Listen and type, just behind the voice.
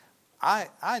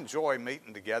I enjoy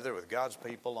meeting together with God's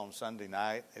people on Sunday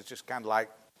night. It's just kind of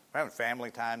like having family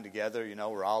time together. You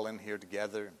know, we're all in here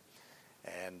together.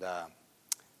 And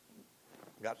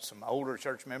got some older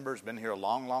church members, been here a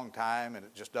long, long time, and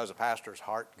it just does a pastor's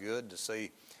heart good to see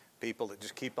people that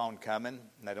just keep on coming,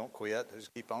 and they don't quit, they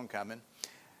just keep on coming.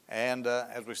 And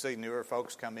as we see newer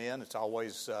folks come in, it's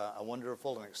always a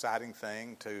wonderful and exciting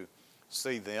thing to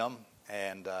see them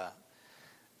and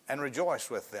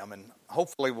rejoice with them. And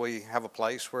hopefully we have a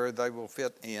place where they will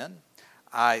fit in.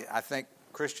 I think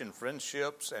Christian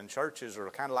friendships and churches are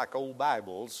kind of like old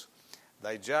Bibles.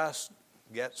 They just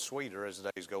get sweeter as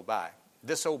the days go by.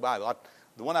 This old Bible,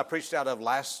 the one I preached out of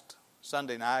last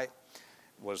Sunday night,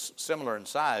 was similar in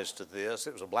size to this.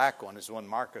 It was a black one. It's the one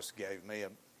Marcus gave me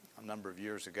a number of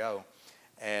years ago.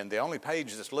 And the only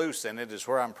page that's loose in it is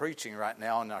where I'm preaching right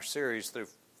now in our series through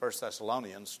 1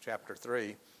 Thessalonians chapter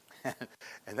 3.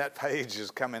 And that page is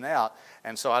coming out.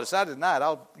 And so I decided tonight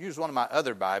I'll use one of my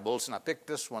other Bibles, and I picked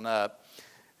this one up.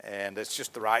 And it's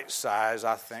just the right size,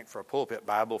 I think, for a pulpit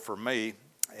Bible for me,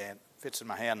 and fits in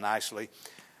my hand nicely.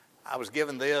 I was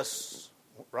given this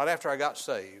right after I got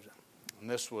saved, and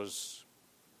this was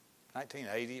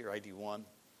 1980 or 81.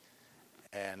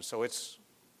 And so that's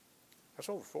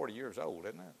over 40 years old,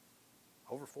 isn't it?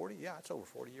 Over 40? Yeah, it's over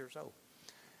 40 years old.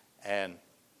 And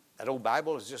that old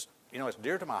Bible is just, it's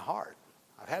dear to my heart.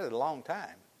 I've had it a long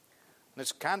time. And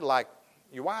it's kind of like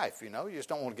your wife, you just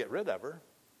don't want to get rid of her.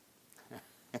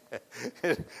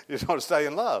 You just want to stay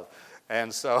in love.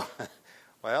 And so,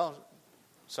 well,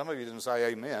 some of you didn't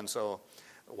say amen. So,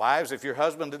 wives, if your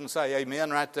husband didn't say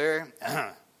amen right there,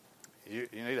 you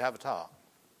need to have a talk.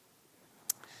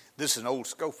 This is an old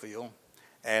Schofield,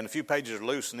 and a few pages are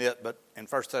loose in it, but in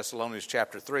 1 Thessalonians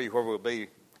chapter 3, where we'll be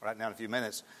right now in a few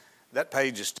minutes, that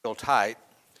page is still tight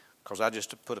because I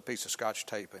just put a piece of Scotch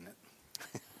tape in it.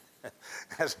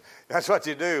 That's what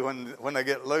you do when they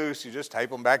get loose. You just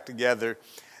tape them back together,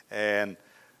 and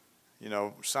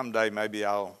someday maybe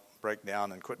I'll break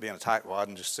down and quit being a tightwad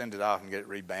and just send it off and get it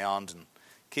rebound and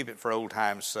keep it for old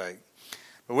time's sake.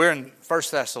 But we're in 1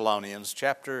 Thessalonians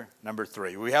chapter number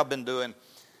 3. We have been doing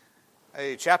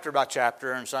a chapter by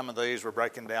chapter, and some of these we're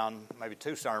breaking down maybe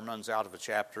 2 sermons out of a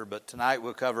chapter. But tonight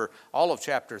we'll cover all of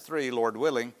chapter 3, Lord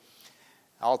willing,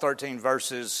 all 13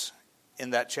 verses in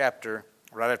that chapter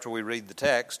right after we read the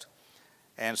text.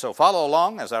 And so follow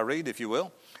along as I read, if you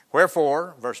will.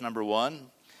 Wherefore, verse number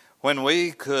 1, when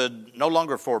we could no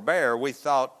longer forbear, we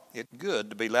thought it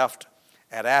good to be left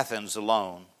at Athens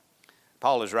alone.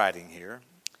 Paul is writing here.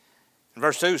 And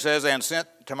verse 2 says, and sent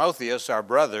Timotheus, our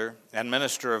brother and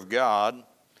minister of God,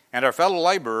 and our fellow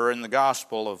laborer in the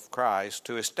gospel of Christ,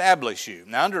 to establish you.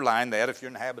 Now underline that. If you're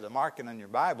in the habit of marking in your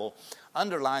Bible,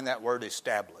 underline that word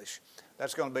establish.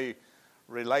 That's going to be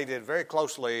related very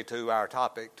closely to our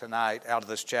topic tonight out of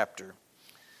this chapter.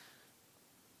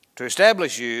 To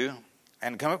establish you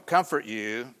and comfort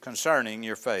you concerning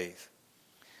your faith,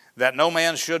 that no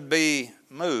man should be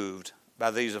moved by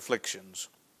these afflictions.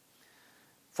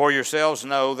 For yourselves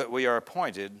know that we are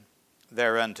appointed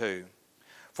thereunto.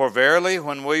 For verily,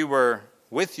 when we were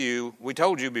with you, we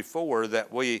told you before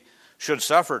that we should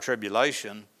suffer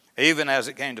tribulation, even as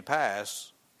it came to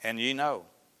pass, and ye know.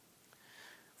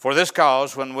 For this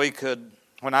cause, when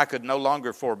I could no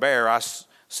longer forbear, I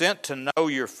sent to know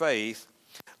your faith,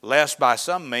 lest by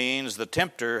some means the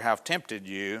tempter have tempted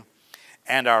you,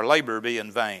 and our labor be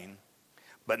in vain.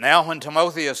 But now when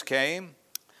Timotheus came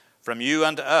from you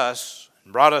unto us,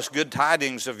 and brought us good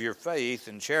tidings of your faith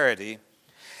and charity,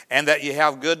 and that ye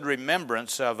have good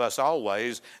remembrance of us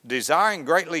always, desiring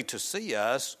greatly to see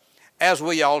us, as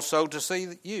we also to see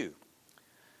you.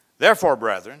 Therefore,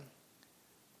 brethren,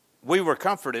 we were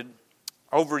comforted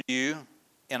over you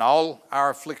in all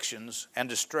our afflictions and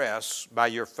distress by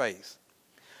your faith.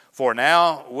 For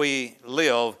now we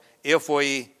live if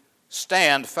we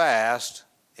stand fast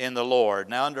in the Lord.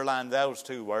 Now underline those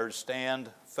 2 words, stand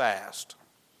fast.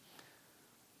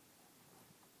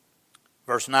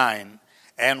 Verse 9,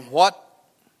 and what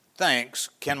thanks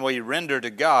can we render to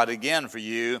God again for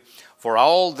you, for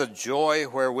all the joy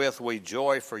wherewith we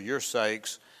joy for your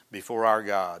sakes before our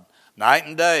God, night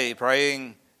and day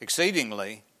praying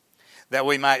exceedingly, that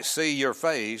we might see your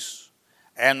face,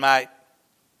 and might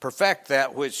perfect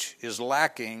that which is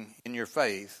lacking in your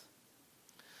faith.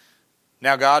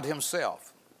 Now God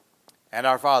himself, and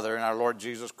our Father and our Lord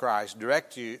Jesus Christ,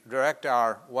 direct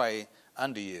our way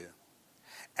unto you.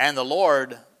 And the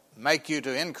Lord make you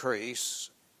to increase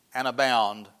and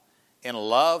abound in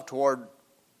love one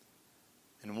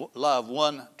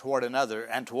toward another,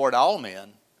 and toward all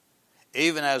men,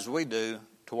 even as we do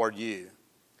toward you,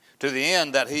 to the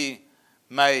end that he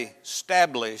may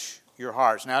establish your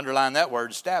hearts. Now underline that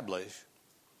word, establish.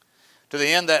 To the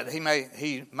end that he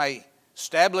may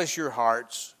establish your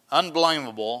hearts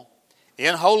unblameable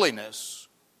in holiness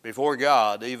before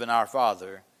God, even our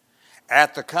Father,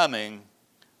 at the coming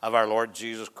of our Lord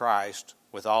Jesus Christ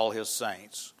with all his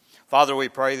saints. Father, we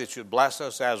pray that you'd bless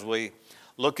us as we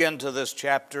look into this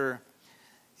chapter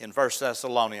in 1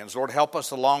 Thessalonians. Lord, help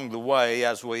us along the way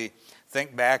as we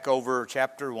think back over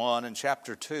chapter 1 and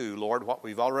chapter 2, Lord, what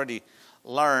we've already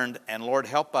learned. And Lord,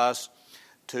 help us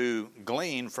to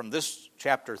glean from this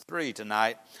chapter 3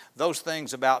 tonight those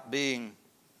things about being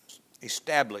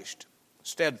established,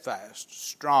 steadfast,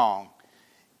 strong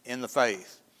in the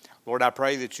faith. Lord, I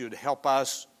pray that you'd help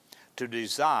us to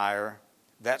desire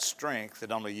that strength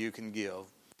that only you can give.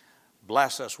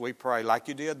 Bless us, we pray, like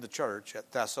you did the church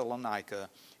at Thessalonica.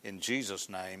 In Jesus'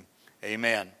 name,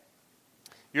 amen.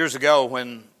 Years ago,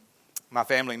 when my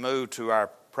family moved to our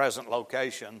present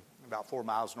location, about 4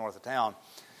 miles north of town,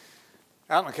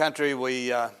 out in the country, we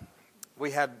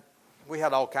had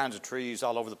all kinds of trees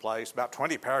all over the place, about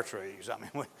 20 pear trees. I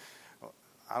mean,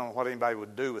 I don't know what anybody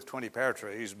would do with 20 pear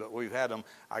trees, but we've had them.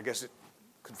 I guess it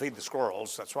could feed the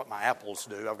squirrels. That's what my apples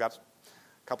do. I've got a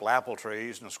couple apple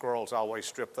trees, and the squirrels always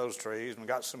strip those trees. And we've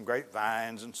got some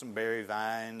grapevines and some berry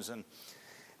vines, and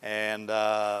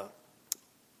I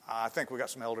think we got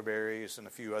some elderberries and a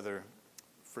few other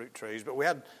fruit trees. But we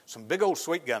had some big old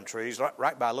sweet gum trees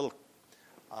right by a little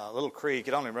creek.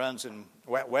 It only runs in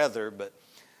wet weather, but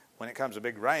when it comes a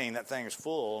big rain, that thing is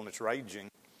full and it's raging.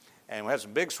 And we had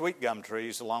some big sweet gum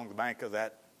trees along the bank of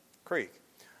that creek.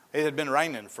 It had been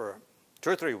raining for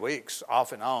 2 or 3 weeks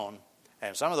off and on,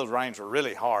 and some of those rains were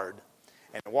really hard,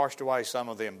 and it washed away some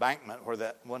of the embankment where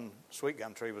that one sweet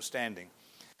gum tree was standing.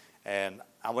 And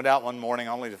I went out one morning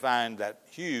only to find that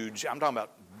huge, I'm talking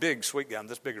about big sweet gum,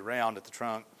 this big around at the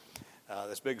trunk,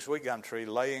 this big sweet gum tree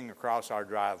laying across our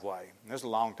driveway. And this is a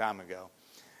long time ago.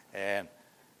 And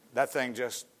that thing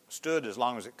just stood as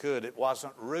long as it could. It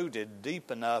wasn't rooted deep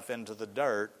enough into the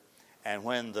dirt, and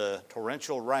when the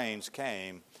torrential rains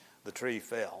came, the tree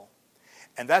fell.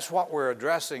 And that's what we're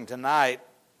addressing tonight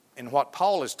in what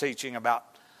Paul is teaching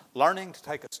about learning to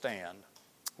take a stand.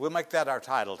 We'll make that our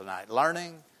title tonight,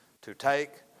 Learning to Take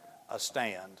a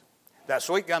Stand. That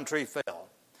sweet gum tree fell.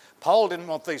 Paul didn't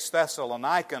want these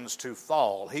Thessalonians to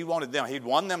fall. He wanted them. He'd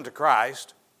won them to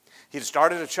Christ. He'd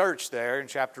started a church there in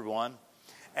chapter 1,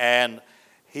 and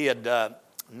he had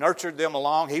nurtured them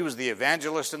along. He was the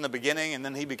evangelist in the beginning, and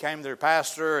then he became their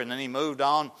pastor, and then he moved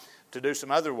on to do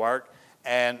some other work.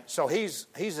 And so he's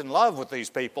in love with these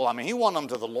people. I mean, he won them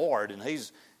to the Lord, and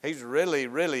he's really,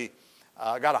 really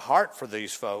got a heart for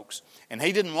these folks. And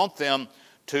he didn't want them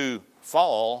to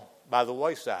fall by the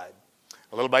wayside.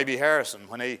 A little baby Harrison,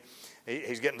 when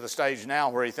he's getting to the stage now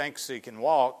where he thinks he can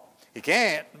walk, he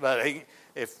can't, but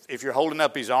if you're holding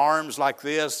up his arms like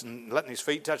this and letting his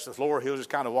feet touch the floor, he'll just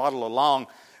kind of waddle along.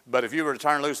 But if you were to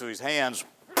turn loose of his hands,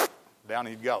 down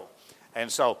he'd go. And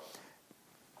so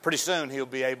pretty soon he'll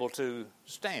be able to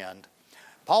stand.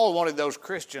 Paul wanted those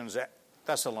Christians at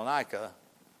Thessalonica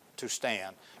to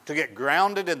stand, to get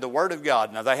grounded in the Word of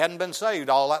God. Now, they hadn't been saved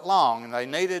all that long, and they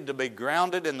needed to be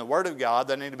grounded in the Word of God.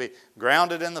 They need to be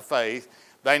grounded in the faith.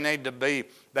 They need to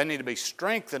be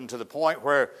strengthened to the point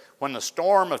where when the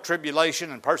storm of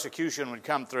tribulation and persecution would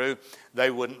come through,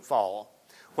 they wouldn't fall.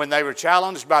 When they were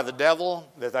challenged by the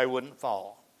devil, that they wouldn't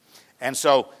fall. And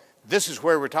so this is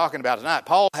where we're talking about tonight.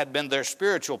 Paul had been their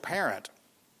spiritual parent.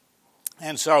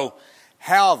 And so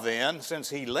how then, since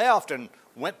he left and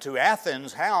went to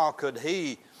Athens, how could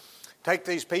he take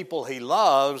these people he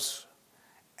loves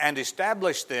and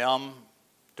establish them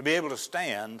to be able to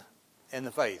stand in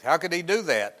the faith? How could he do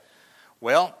that?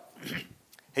 Well,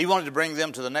 he wanted to bring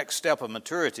them to the next step of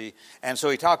maturity, and so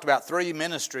he talked about 3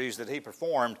 ministries that he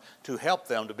performed to help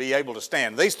them to be able to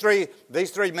stand. These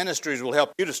three ministries will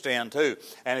help you to stand too.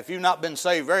 And if you've not been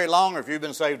saved very long, or if you've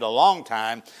been saved a long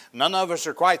time, none of us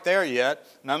are quite there yet.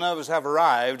 None of us have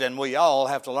arrived, and we all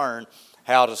have to learn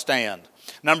how to stand.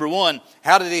 Number 1,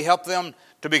 how did he help them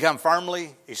to become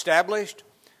firmly established,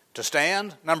 to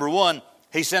stand? Number 1,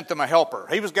 he sent them a helper.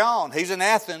 He was gone. He's in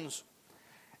Athens.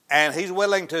 And he's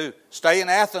willing to stay in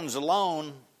Athens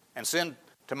alone and send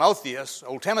Timotheus,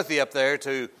 old Timothy up there,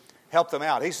 to help them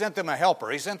out. He sent them a helper.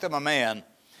 He sent them a man.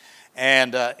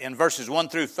 And in verses 1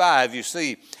 through 5, you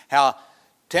see how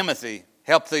Timothy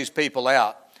helped these people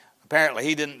out. Apparently,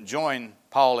 he didn't join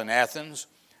Paul in Athens,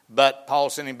 but Paul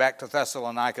sent him back to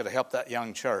Thessalonica to help that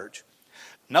young church.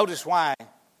 Notice why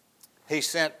he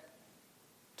sent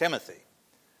Timothy.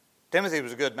 Timothy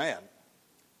was a good man.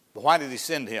 But why did he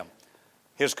send him?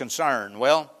 His concern.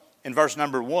 Well, in verse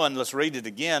number 1, let's read it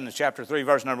again in chapter 3,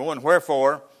 verse number 1.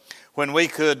 Wherefore, when we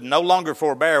could no longer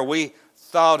forbear, we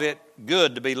thought it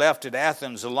good to be left at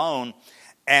Athens alone,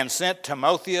 and sent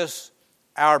Timotheus,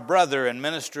 our brother and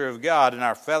minister of God, and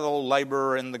our fellow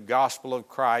laborer in the gospel of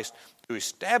Christ, to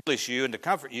establish you and to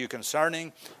comfort you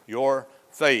concerning your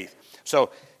faith.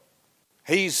 So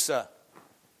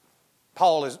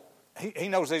Paul he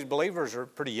knows these believers are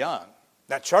pretty young.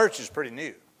 That church is pretty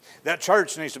new. That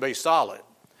church needs to be solid.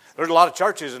 There's a lot of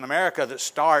churches in America that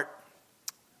start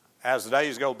as the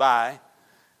days go by.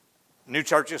 New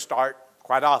churches start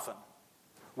quite often.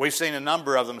 We've seen a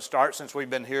number of them start since we've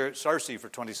been here at Searcy for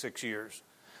 26 years.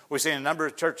 We've seen a number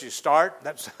of churches start.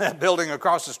 That's that building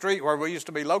across the street where we used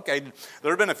to be located.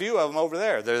 There have been a few of them over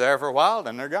there. They're there for a while,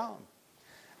 then they're gone.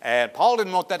 And Paul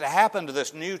didn't want that to happen to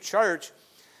this new church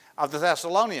of the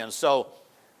Thessalonians. So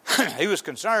he was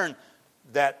concerned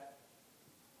that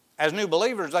as new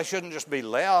believers, they shouldn't just be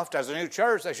left. As a new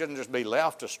church, they shouldn't just be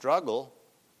left to struggle.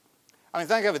 I mean,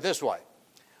 think of it this way.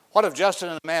 What if Justin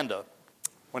and Amanda,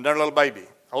 when they're a little baby,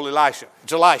 old Elisha,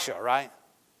 it's Elisha, right?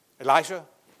 Elisha?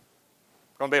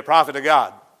 Going to be a prophet of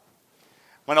God.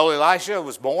 When old Elisha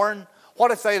was born,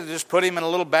 what if they had just put him in a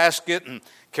little basket and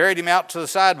carried him out to the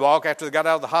sidewalk after they got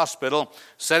out of the hospital,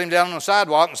 set him down on the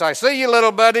sidewalk and say, "See you,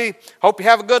 little buddy. Hope you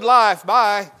have a good life.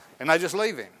 Bye." And they just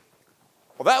leave him.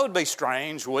 Well, that would be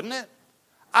strange, wouldn't it?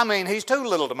 I mean, he's too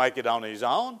little to make it on his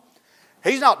own.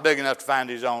 He's not big enough to find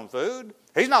his own food.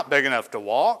 He's not big enough to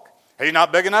walk. He's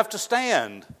not big enough to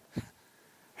stand.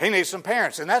 He needs some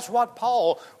parents. And that's what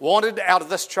Paul wanted out of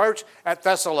this church at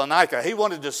Thessalonica. He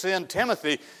wanted to send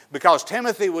Timothy because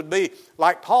Timothy would be,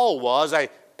 like Paul was, a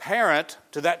parent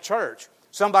to that church.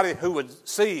 Somebody who would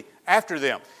see after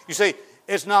them. You see,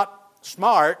 it's not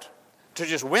smart to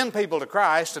just win people to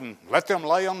Christ and let them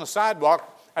lay on the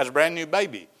sidewalk as a brand new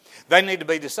baby. They need to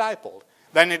be discipled.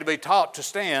 They need to be taught to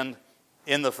stand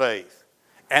in the faith.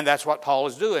 And that's what Paul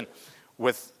is doing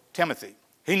with Timothy.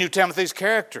 He knew Timothy's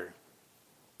character.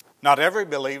 Not every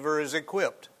believer is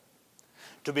equipped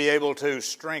to be able to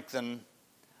strengthen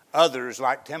others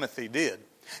like Timothy did.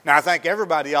 Now, I think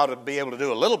everybody ought to be able to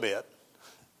do a little bit.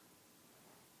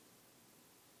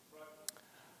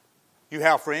 You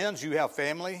have friends, you have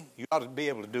family, you ought to be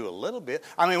able to do a little bit.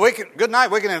 I mean, we can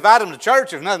invite them to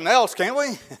church if nothing else, can't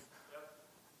we?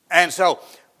 And so,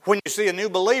 when you see a new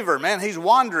believer, man, he's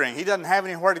wandering. He doesn't have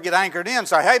anywhere to get anchored in.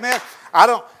 Say, "Hey, man, I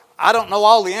don't know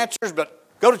all the answers, but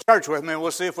go to church with me and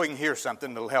we'll see if we can hear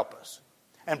something that'll help us."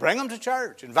 And bring them to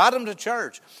church. Invite them to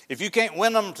church. If you can't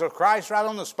win them to Christ right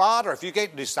on the spot, or if you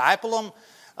can't disciple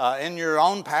them in your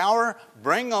own power,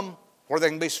 bring them where they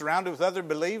can be surrounded with other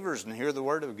believers and hear the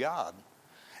Word of God.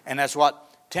 And that's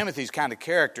what Timothy's kind of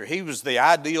character. He was the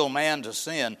ideal man to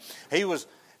send. He was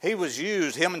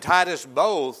used, him and Titus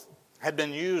both had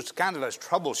been used kind of as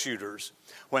troubleshooters.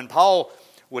 When Paul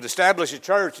would establish a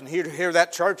church and hear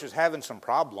that church is having some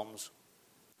problems,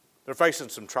 they're facing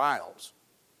some trials,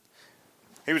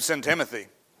 he would send Timothy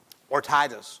or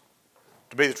Titus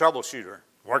to be the troubleshooter,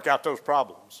 work out those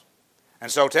problems.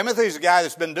 And so Timothy's a guy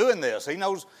that's been doing this. He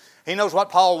knows what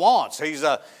Paul wants. He's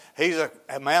a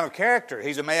man of character.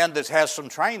 He's a man that has some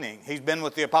training. He's been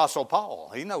with the Apostle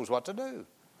Paul. He knows what to do.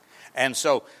 And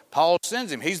so Paul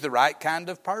sends him. He's the right kind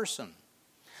of person.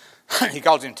 He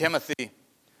calls him Timothy,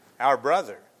 our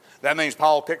brother. That means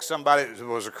Paul picked somebody that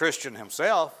was a Christian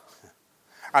himself.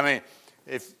 I mean,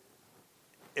 if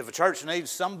a church needs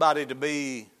somebody to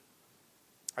be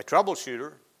a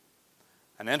troubleshooter,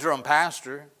 an interim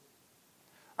pastor,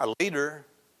 a leader,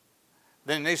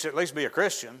 then it needs to at least be a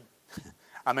Christian.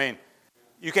 I mean,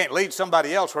 you can't lead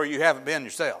somebody else where you haven't been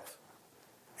yourself.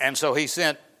 And so he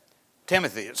sent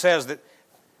Timothy. It says that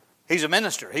he's a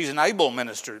minister. He's an able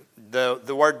minister.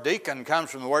 The word deacon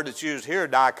comes from the word that's used here,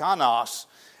 diakonos,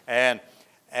 and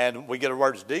we get the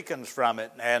words deacons from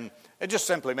it, and it just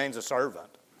simply means a servant.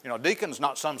 You know, deacon's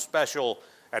not some special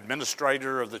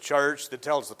administrator of the church that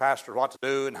tells the pastor what to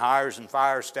do and hires and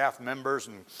fires staff members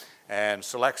and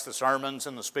selects the sermons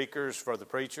and the speakers for the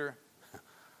preacher.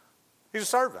 He's a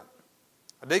servant.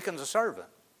 A deacon's a servant.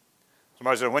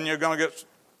 Somebody said, "When you're going to get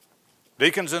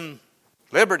deacons in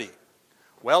Liberty?"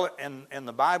 Well, in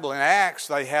the Bible, in Acts,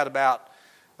 they had about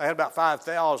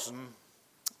 5,000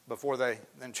 before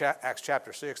in Acts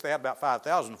chapter 6, they had about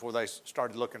 5,000 before they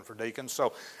started looking for deacons.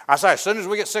 So I say, as soon as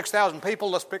we get 6,000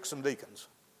 people, let's pick some deacons.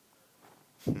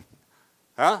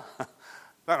 Huh?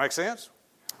 That makes sense?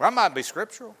 Well, that might be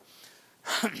scriptural.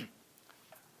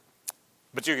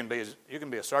 But you can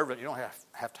be a servant. You don't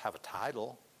have to have a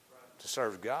title to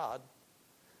serve God.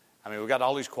 I mean, we've got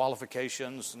all these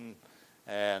qualifications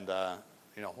and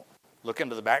look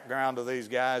into the background of these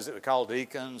guys that we call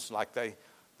deacons, like they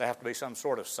have to be some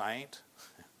sort of saint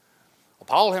Well,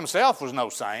 Paul himself was no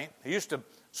saint. He used to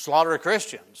slaughter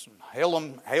Christians,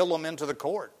 and hail them into the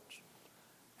courts.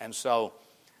 And so,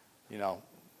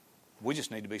 we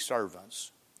just need to be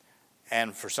servants.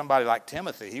 And for somebody like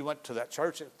Timothy, he went to that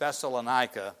church at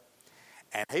Thessalonica,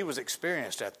 and he was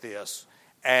experienced at this.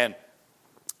 And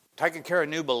taking care of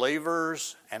new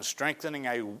believers and strengthening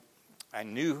a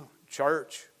new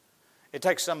church, it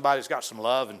takes somebody who's got some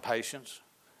love and patience.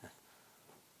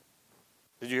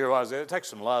 Did you hear what I said? It takes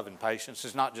some love and patience.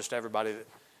 It's not just everybody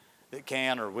that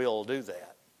can or will do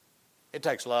that. It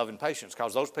takes love and patience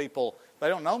because those people, they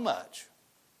don't know much.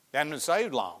 They haven't been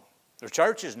saved long. Their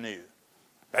church is new.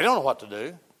 They don't know what to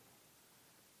do.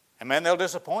 And man, they'll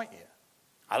disappoint you.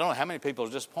 I don't know how many people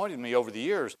have disappointed me over the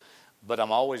years, but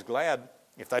I'm always glad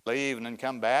if they leave and then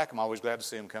come back. I'm always glad to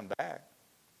see them come back.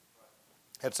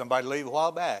 Had somebody leave a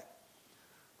while back.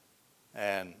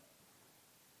 And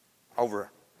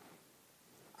over,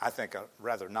 I think, a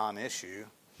rather non-issue,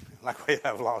 like we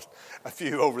have lost a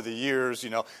few over the years,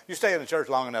 You stay in the church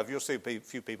long enough, you'll see a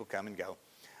few people come and go.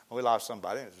 Well, we lost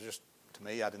somebody. It was just, to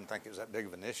me, I didn't think it was that big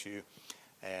of an issue.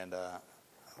 And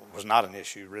it was not an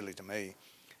issue, really, to me.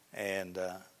 And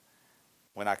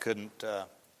when I couldn't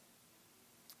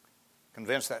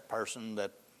convince that person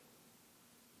that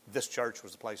this church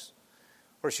was the place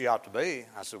where she ought to be,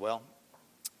 I said, well,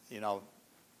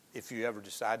 if you ever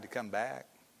decide to come back,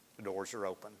 the doors are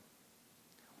open.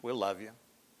 We'll love you.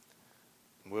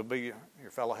 We'll be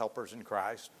your fellow helpers in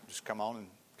Christ. Just come on and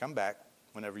come back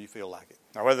whenever you feel like it.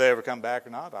 Now, whether they ever come back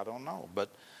or not, I don't know. But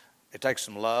it takes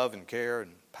some love and care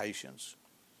and patience.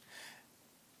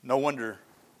 No wonder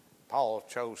Paul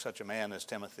chose such a man as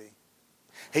Timothy.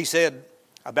 He said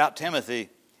about Timothy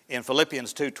in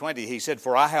Philippians 2:20, he said,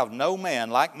 "For I have no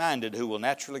man like-minded who will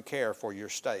naturally care for your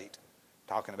state."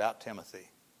 Talking about Timothy.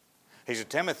 He said,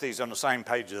 Timothy's on the same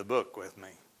page of the book with me.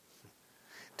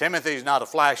 Timothy's not a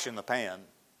flash in the pan.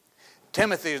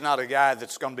 Timothy is not a guy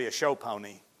that's going to be a show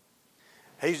pony.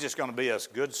 He's just going to be a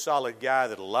good, solid guy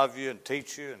that'll love you and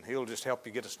teach you, and he'll just help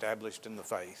you get established in the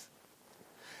faith.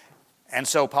 And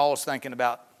so Paul's thinking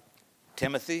about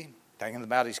Timothy, thinking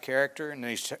about his character, and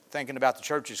then he's thinking about the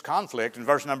church's conflict. In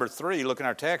verse number 3, look in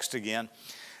our text again,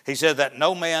 he said that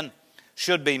no man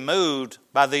should be moved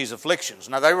by these afflictions.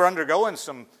 Now, they were undergoing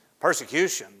some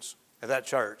persecutions at that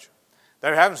church. They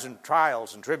were having some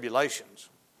trials and tribulations.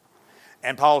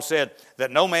 And Paul said that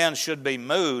no man should be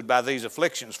moved by these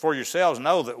afflictions. For yourselves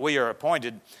know that we are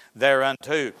appointed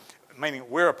thereunto. Meaning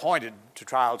we're appointed to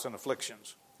trials and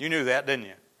afflictions. You knew that, didn't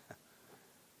you?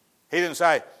 He didn't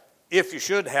say, if you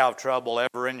should have trouble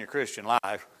ever in your Christian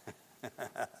life.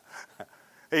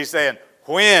 He's saying,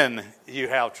 when you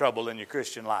have trouble in your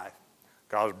Christian life.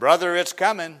 Because, brother, it's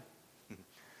coming.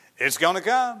 It's going to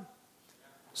come.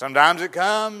 Sometimes it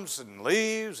comes and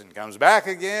leaves and comes back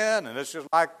again, and it's just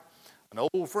like an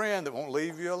old friend that won't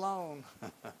leave you alone.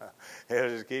 It'll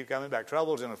just keep coming back.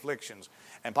 Troubles and afflictions.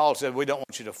 And Paul said, we don't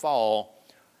want you to fall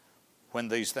when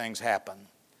these things happen.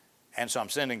 And so I'm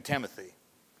sending Timothy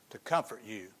to comfort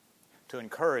you, to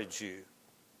encourage you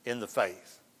in the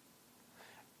faith.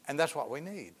 And that's what we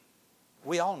need.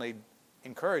 We all need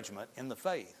encouragement in the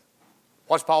faith.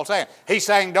 What's Paul saying? He's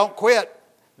saying don't quit.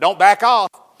 Don't back off.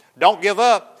 Don't give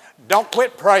up. Don't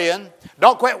quit praying.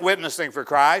 Don't quit witnessing for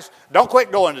Christ. Don't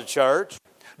quit going to church.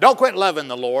 Don't quit loving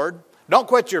the Lord. Don't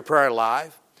quit your prayer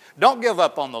life. Don't give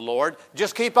up on the Lord.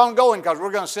 Just keep on going because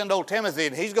we're going to send old Timothy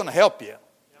and he's going to help you.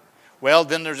 Well,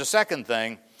 then there's a second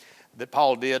thing that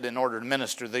Paul did in order to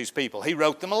minister to these people. He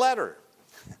wrote them a letter.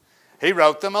 He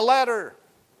wrote them a letter.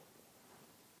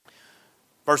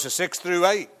 Verses 6 through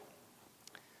 8.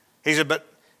 He said, but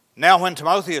now when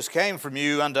Timotheus came from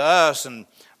you unto us and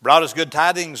brought us good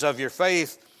tidings of your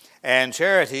faith and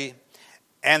charity,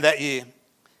 and that ye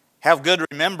have good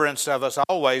remembrance of us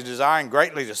always, desiring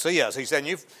greatly to see us. He said,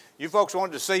 you folks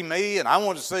wanted to see me, and I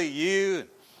wanted to see you.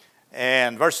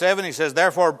 And verse 7, he says,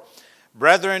 therefore,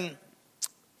 brethren,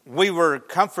 we were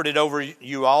comforted over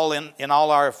you all in all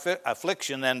our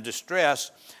affliction and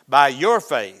distress by your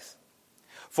faith.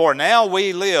 For now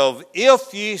we live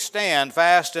if ye stand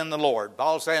fast in the Lord.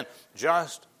 Paul's saying,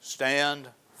 just stand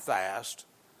fast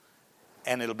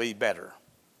and it'll be better.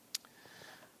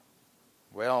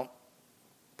 Well,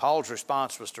 Paul's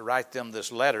response was to write them this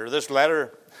letter. This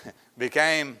letter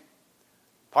became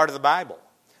part of the Bible.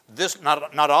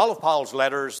 Not all of Paul's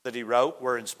letters that he wrote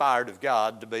were inspired of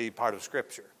God to be part of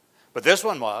Scripture. But this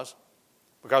one was,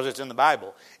 because it's in the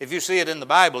Bible. If you see it in the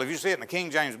Bible, if you see it in the King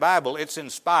James Bible, it's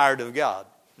inspired of God.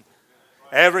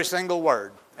 Every single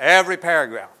word, every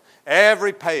paragraph,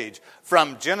 every page,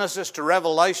 from Genesis to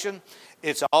Revelation,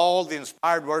 it's all the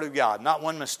inspired Word of God. Not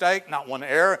one mistake, not one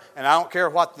error, and I don't care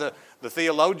what the The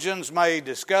theologians may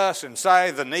discuss and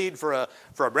say the need for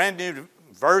a brand new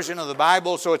version of the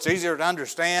Bible so it's easier to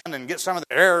understand and get some of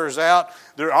the errors out.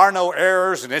 There are no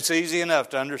errors, and it's easy enough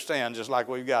to understand just like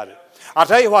we've got it. I'll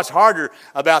tell you what's harder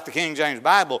about the King James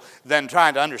Bible than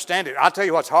trying to understand it. I'll tell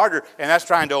you what's harder, and that's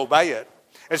trying to obey it.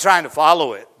 It's trying to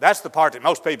follow it. That's the part that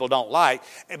most people don't like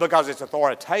because it's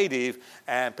authoritative,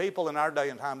 and people in our day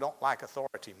and time don't like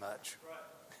authority much.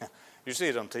 Right. You see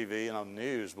it on TV and on the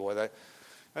news, boy. They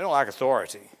don't like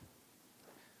authority.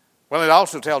 Well, it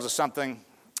also tells us something.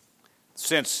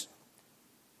 Since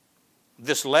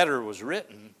this letter was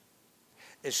written,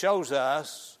 it shows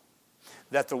us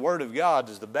that the Word of God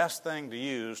is the best thing to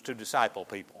use to disciple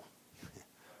people.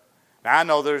 Now, I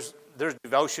know there's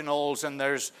devotionals and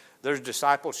there's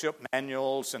discipleship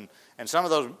manuals, and some of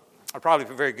those are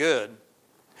probably very good,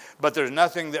 but there's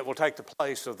nothing that will take the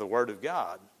place of the Word of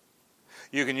God.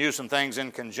 You can use some things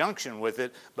in conjunction with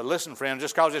it, but listen, friend,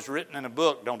 just because it's written in a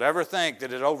book, don't ever think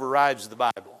that it overrides the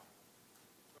Bible.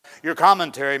 Your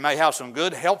commentary may have some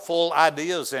good, helpful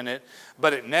ideas in it,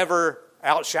 but it never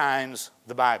outshines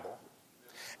the Bible.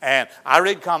 And I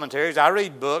read commentaries, I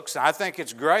read books, and I think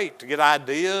it's great to get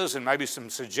ideas and maybe some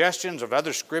suggestions of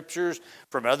other scriptures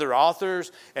from other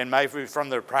authors and maybe from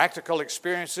their practical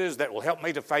experiences that will help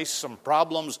me to face some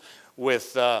problems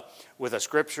with a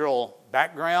scriptural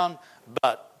background.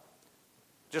 But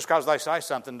just because they say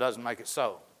something doesn't make it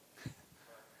so.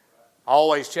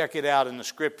 Always check it out in the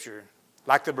Scripture,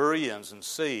 like the Bereans, and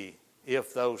see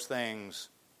if those things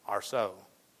are so.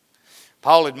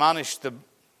 Paul admonished the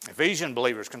Ephesian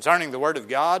believers concerning the Word of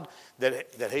God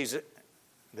that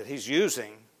he's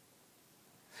using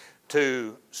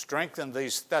to strengthen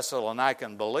these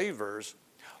Thessalonican believers.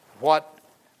 What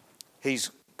he's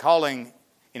calling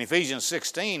in Ephesians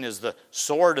 16 is the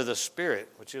sword of the Spirit,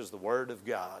 which is the Word of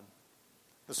God.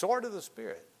 The sword of the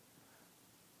Spirit.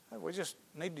 We just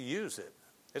need to use it.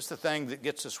 It's the thing that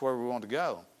gets us where we want to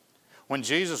go. When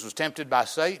Jesus was tempted by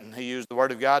Satan, he used the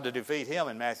Word of God to defeat him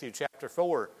in Matthew chapter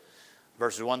 4,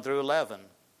 verses 1 through 11.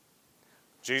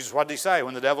 Jesus, what did he say?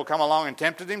 When the devil come along and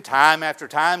tempted him, time after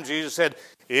time, Jesus said,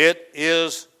 "It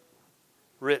is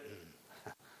written."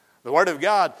 The Word of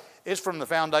God is from the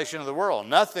foundation of the world.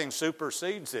 Nothing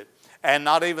supersedes it, and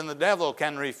not even the devil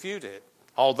can refute it,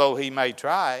 although he may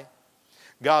try.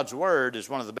 God's Word is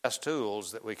one of the best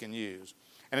tools that we can use.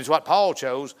 And it's what Paul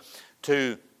chose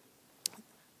to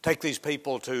take these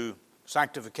people to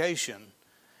sanctification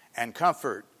and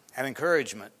comfort and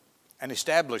encouragement and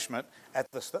establishment at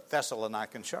the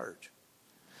Thessalonican church.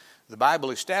 The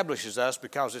Bible establishes us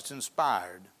because it's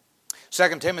inspired.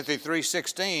 2 Timothy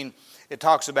 3:16, it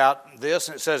talks about this,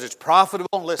 and it says it's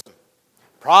profitable, listen,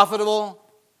 profitable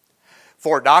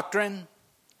for doctrine,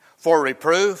 for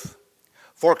reproof,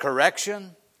 for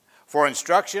correction, for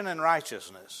instruction in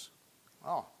righteousness.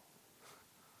 Oh,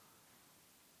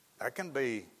 that can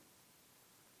be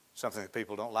something that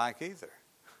people don't like either.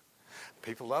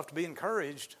 People love to be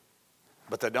encouraged,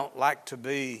 but they don't like to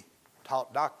be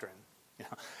taught doctrine.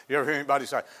 You ever hear anybody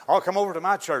say, "Oh, come over to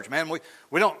my church, man.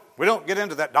 We don't get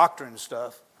into that doctrine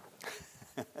stuff."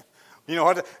 You know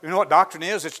what doctrine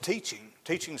is? It's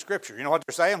teaching Scripture. You know what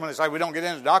they're saying when they say we don't get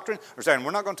into doctrine? They're saying we're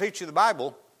not going to teach you the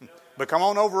Bible, but come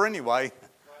on over anyway.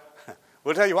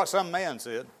 We'll tell you what some man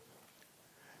said.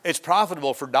 It's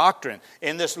profitable for doctrine.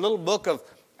 In this little book of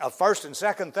 1st and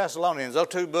 2nd Thessalonians, those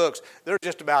two books, there's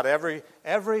just about every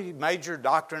major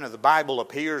doctrine of the Bible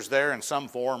appears there in some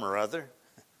form or other.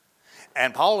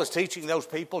 And Paul is teaching those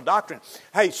people doctrine.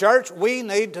 Hey, church, we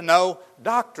need to know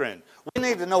doctrine. We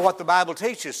need to know what the Bible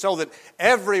teaches so that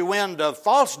every wind of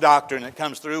false doctrine that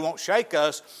comes through won't shake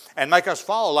us and make us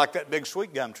fall like that big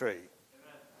sweet gum tree.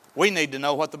 Amen. We need to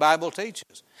know what the Bible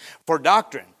teaches for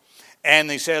doctrine.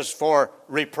 And he says for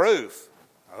reproof.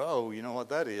 Oh, you know what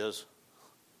that is?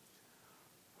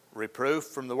 Reproof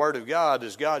from the Word of God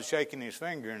is God shaking His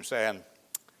finger and saying,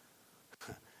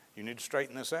 you need to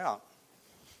straighten this out.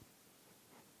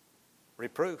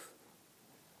 Reproof.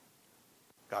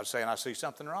 God's saying, I see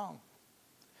something wrong.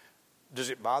 Does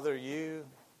it bother you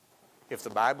if the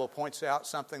Bible points out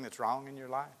something that's wrong in your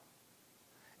life?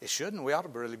 It shouldn't. We ought to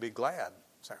really be glad.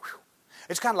 Say, whew.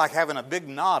 It's kind of like having a big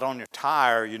knot on your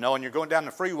tire, and you're going down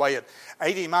the freeway at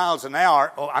 80 miles an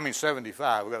hour.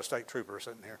 75. We've got a state trooper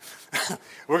sitting here.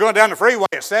 We're going down the freeway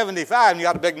at 75, and you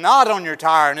got a big knot on your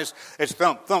tire, and it's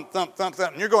thump, thump, thump, thump,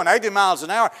 thump, and you're going 80 miles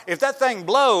an hour. If that thing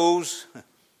blows,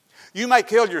 you may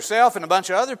kill yourself and a bunch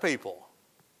of other people.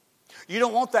 You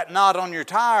don't want that knot on your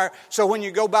tire, so when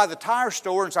you go by the tire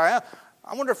store and say,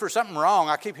 I wonder if there's something wrong.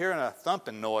 I keep hearing a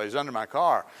thumping noise under my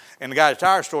car. And the guy at the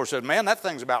tire store said, man, that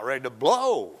thing's about ready to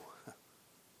blow.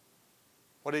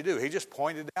 What did he do? He just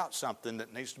pointed out something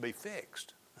that needs to be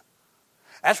fixed.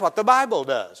 That's what the Bible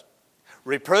does.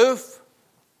 Reproof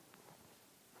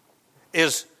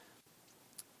is,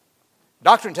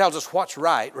 doctrine tells us what's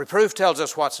right. Reproof tells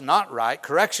us what's not right.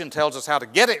 Correction tells us how to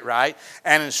get it right.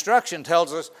 And instruction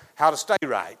tells us how to stay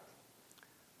right.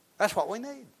 That's what we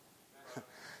need.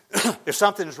 If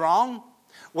something's wrong,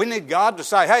 we need God to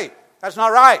say, hey, that's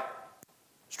not right.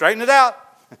 Straighten it out.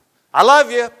 I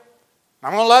love you.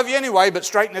 I'm going to love you anyway, but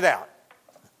straighten it out.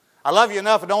 I love you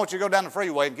enough, I don't want you to go down the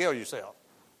freeway and kill yourself.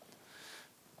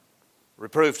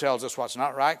 Reproof tells us what's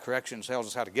not right. Correction tells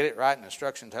us how to get it right. And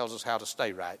instruction tells us how to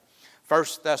stay right. 1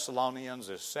 Thessalonians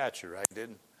is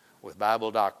saturated with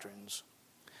Bible doctrines.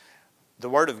 The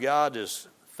Word of God is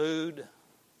food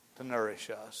to nourish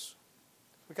us.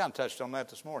 We kind of touched on that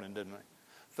this morning, didn't we?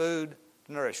 Food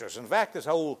to nourish us. In fact, this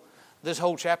whole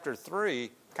chapter 3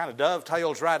 kind of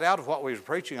dovetails right out of what we were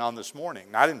preaching on this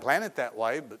morning. Now, I didn't plan it that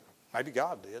way, but maybe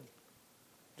God did. It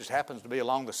just happens to be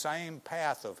along the same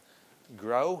path of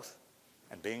growth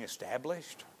and being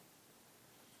established.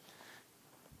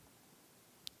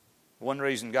 One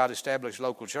reason God established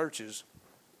local churches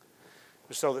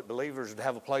is so that believers would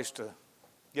have a place to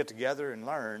get together and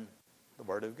learn the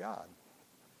Word of God.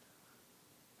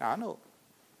 Now, I know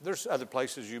there's other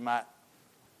places you might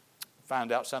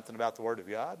find out something about the Word of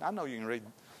God. I know you can read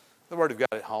the Word of God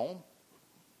at home,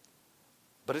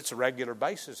 but it's a regular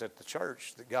basis at the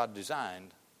church that God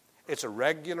designed. It's a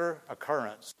regular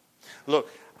occurrence. Look,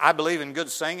 I believe in good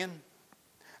singing.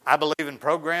 I believe in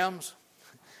programs.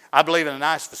 I believe in a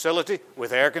nice facility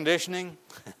with air conditioning.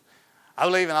 I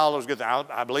believe in all those good things.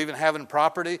 I believe in having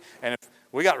property. And if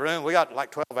we got room, we got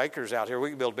like 12 acres out here. We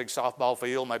can build a big softball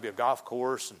field, maybe a golf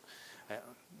course. And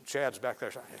Chad's back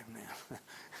there saying, hey,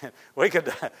 man. we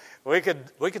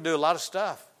could do a lot of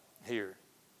stuff here.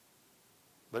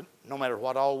 But no matter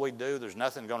what all we do, there's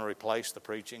nothing going to replace the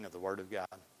preaching of the Word of God.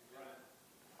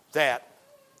 That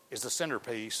is the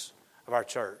centerpiece of our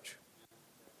church.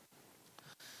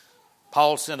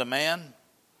 Paul sent a man.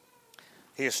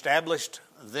 He established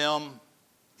them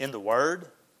in the Word.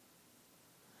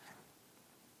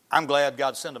 I'm glad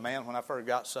God sent a man when I first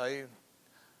got saved.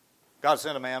 God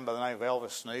sent a man by the name of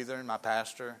Elvis Sneather, my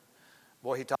pastor.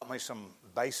 Boy, he taught me some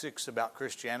basics about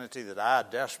Christianity that I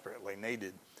desperately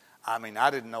needed. I mean, I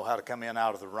didn't know how to come in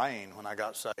out of the rain when I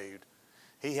got saved.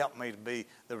 He helped me to be,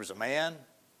 there was a man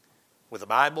with a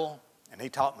Bible, and he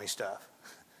taught me stuff.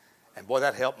 And boy,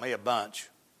 that helped me a bunch.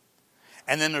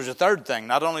 And then there's a third thing.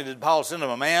 Not only did Paul send them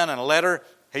a man and a letter,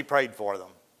 he prayed for them.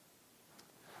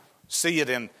 See it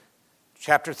in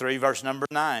chapter 3, verse number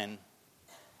 9.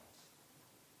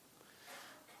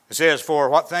 It says, for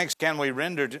what thanks can we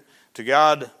render to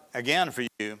God again for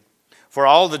you, for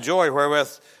all the joy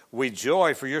wherewith we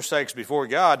joy for your sakes before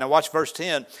God. Now watch verse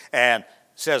 10. And it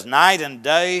says, night and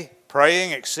day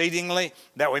praying exceedingly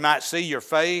that we might see your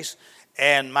face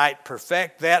and might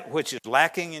perfect that which is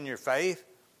lacking in your faith.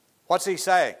 What's he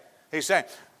saying? He's saying,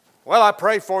 well, I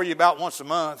pray for you about once a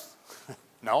month.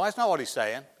 No, that's not what he's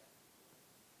saying.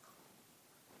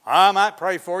 I might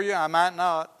pray for you, I might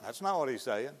not. That's not what he's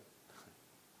saying.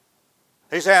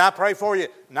 He's saying, I pray for you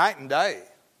night and day.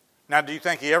 Now, do you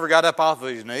think he ever got up off of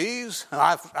his knees?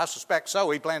 I suspect so.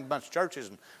 He planted a bunch of churches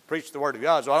and preached the Word of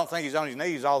God, so I don't think he's on his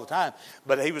knees all the time.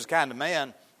 But he was the kind of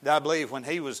man that I believe when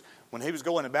he was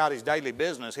going about his daily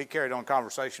business, he carried on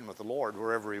conversation with the Lord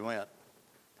wherever he went.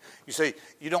 You see,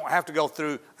 you don't have to go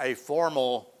through a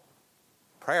formal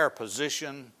prayer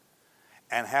position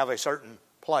and have a certain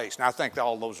place. Now, I think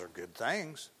all those are good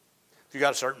things. If you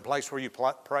got a certain place where you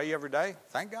pray every day,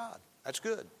 thank God. That's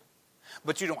good.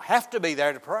 But you don't have to be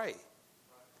there to pray.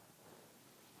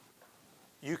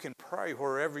 You can pray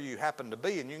wherever you happen to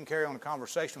be, and you can carry on a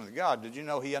conversation with God. Did you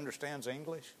know He understands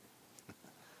English?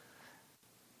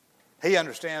 He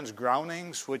understands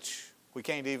groanings, which we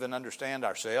can't even understand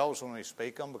ourselves when we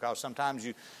speak them, because sometimes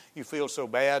you feel so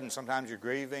bad, and sometimes you're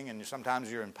grieving, and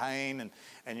sometimes you're in pain,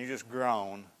 and you just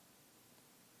groan.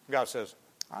 God says,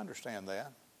 I understand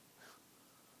that.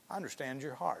 I understand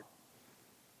your heart.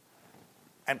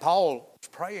 And Paul was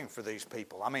praying for these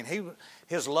people. I mean,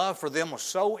 his love for them was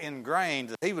so ingrained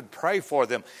that he would pray for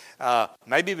them,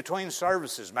 maybe between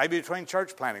services, maybe between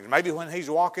church plantings, maybe when he's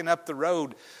walking up the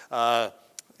road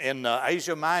in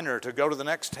Asia Minor to go to the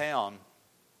next town.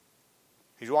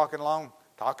 He's walking along,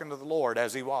 talking to the Lord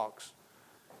as he walks,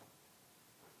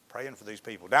 praying for these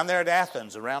people. Down there at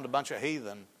Athens, around a bunch of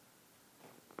heathen,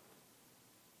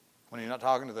 when he's not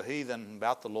talking to the heathen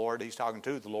about the Lord, he's talking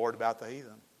to the Lord about the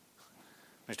heathen.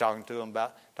 He's talking to them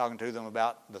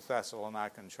about the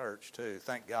Thessalonican church too.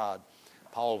 Thank God,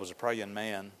 Paul was a praying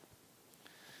man.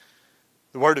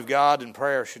 The Word of God and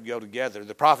prayer should go together.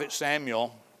 The prophet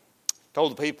Samuel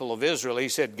told the people of Israel, he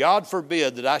said, God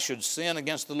forbid that I should sin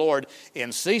against the Lord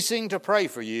in ceasing to pray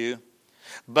for you,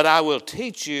 but I will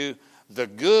teach you the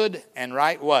good and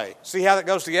right way. See how that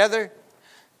goes together?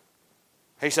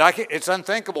 He said, it's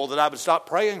unthinkable that I would stop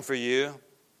praying for you,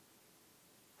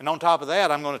 and on top of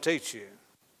that, I'm going to teach you.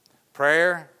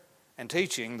 Prayer and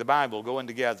teaching the Bible going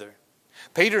together.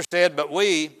 Peter said, but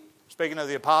we, speaking of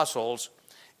the apostles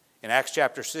in Acts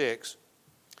chapter 6,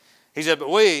 he said, but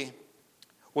we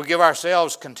will give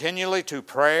ourselves continually to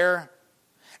prayer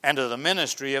and to the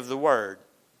ministry of the Word.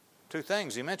 Two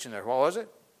things he mentioned there. What was it?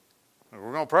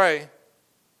 We're going to pray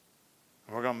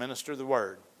and we're going to minister the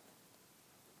Word.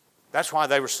 That's why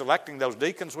they were selecting those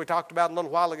deacons we talked about a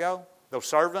little while ago, those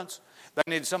servants. They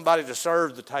needed somebody to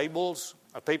serve the tables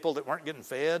of people that weren't getting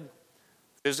fed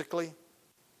physically.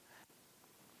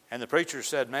 And the preacher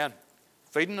said, man,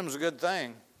 feeding them is a good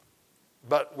thing,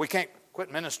 but we can't quit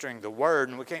ministering the Word,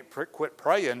 and we can't quit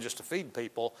praying just to feed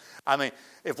people. I mean,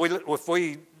 if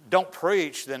we don't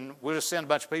preach, then we'll just send a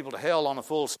bunch of people to hell on a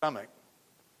full stomach.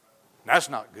 That's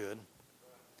not good.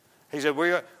 He said,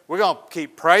 we're going to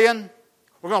keep praying.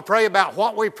 We're going to pray about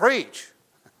what we preach.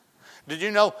 Did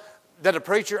you know that a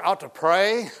preacher ought to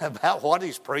pray about what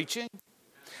he's preaching?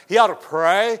 He ought to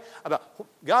pray about,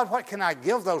 God, what can I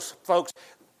give those folks?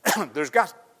 There's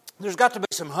got to be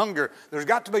some hunger. There's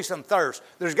got to be some thirst.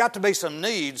 There's got to be some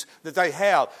needs that they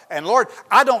have. And Lord,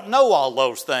 I don't know all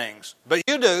those things, but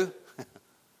you do.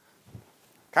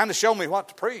 Kind of show me what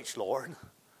to preach, Lord.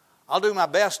 I'll do my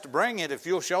best to bring it if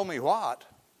you'll show me what.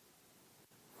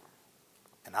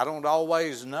 And I don't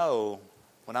always know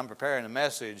when I'm preparing a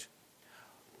message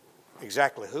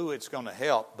exactly who it's going to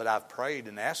help, but I've prayed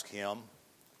and asked Him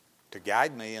to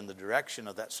guide me in the direction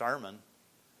of that sermon.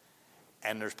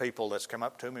 And there's people that's come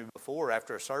up to me before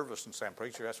after a service and saying,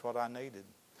 preacher, that's what I needed.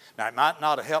 Now, it might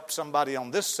not have helped somebody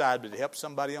on this side, but it helped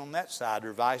somebody on that side,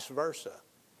 or vice versa.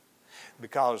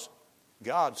 Because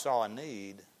God saw a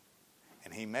need,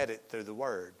 and He met it through the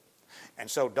Word.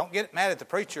 And so don't get mad at the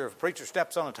preacher if the preacher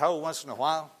steps on a toe once in a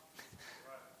while.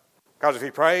 Because if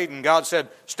he prayed and God said,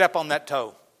 step on that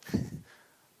toe,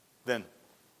 then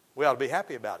we ought to be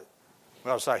happy about it.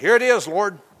 We ought to say, here it is,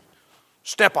 Lord,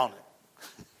 step on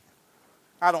it.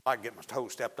 I don't like getting my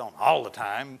toes stepped on all the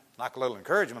time. Like a little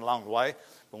encouragement along the way.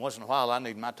 But once in a while, I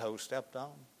need my toes stepped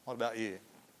on. What about you?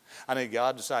 I need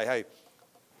God to say, hey,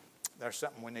 there's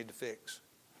something we need to fix.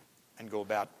 And go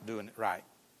about doing it right.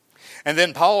 And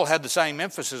then Paul had the same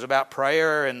emphasis about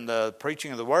prayer and the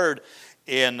preaching of the Word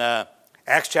in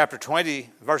Acts chapter 20,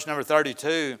 verse number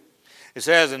 32. It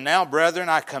says, and now, brethren,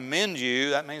 I commend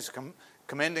you. That means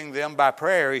commending them by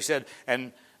prayer. He said,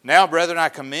 and now, brethren, I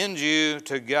commend you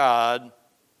to God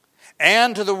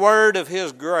and to the word of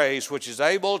His grace, which is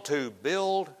able to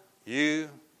build you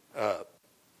up.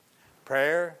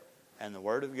 Prayer and the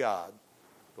Word of God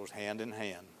goes hand in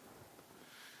hand.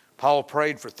 Paul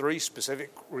prayed for 3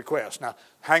 specific requests. Now,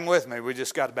 hang with me. We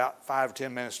just got about 5 or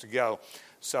 10 minutes to go.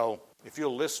 So, if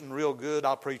you'll listen real good,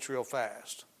 I'll preach real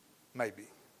fast. Maybe.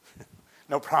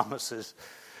 No promises.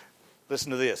 Listen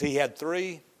to this. He had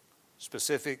 3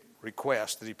 specific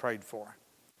requests that he prayed for.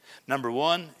 Number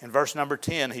 1, in verse number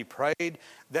 10, he prayed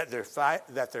that their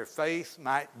faith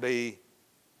might be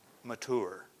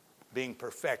mature, being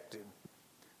perfected.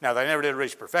 Now, they never did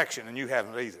reach perfection, and you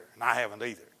haven't either, and I haven't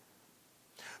either.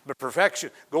 But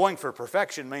perfection, going for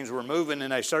perfection means we're moving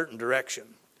in a certain direction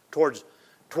towards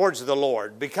the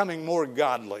Lord, becoming more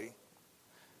godly,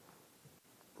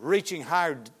 reaching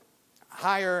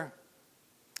higher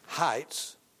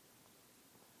heights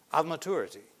of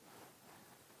maturity.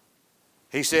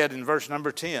 He said in verse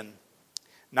number 10,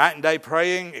 night and day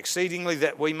praying exceedingly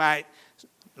that we might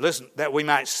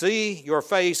see your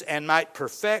face and might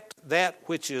perfect that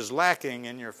which is lacking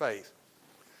in your faith.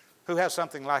 Who has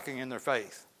something lacking in their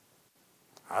faith?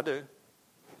 I do.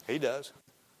 He does.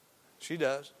 She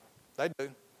does. They do.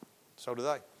 So do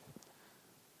they.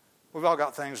 We've all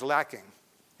got things lacking.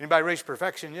 Anybody reached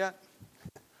perfection yet?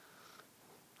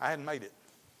 I hadn't made it.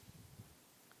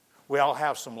 We all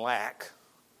have some lack.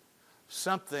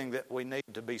 Something that we need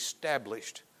to be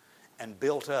established and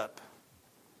built up.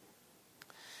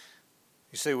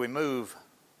 You see, we move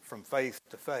from faith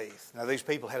to faith. Now, these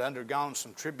people had undergone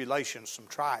some tribulations, some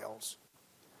trials.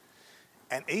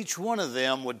 And each one of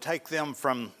them would take them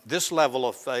from this level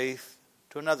of faith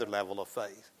to another level of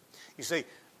faith. You see,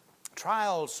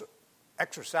 trials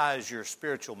exercise your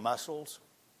spiritual muscles.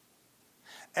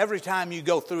 Every time you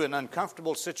go through an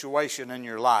uncomfortable situation in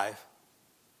your life,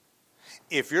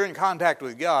 if you're in contact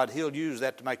with God, He'll use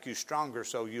that to make you stronger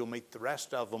so you'll meet the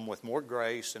rest of them with more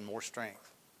grace and more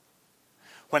strength.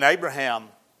 When Abraham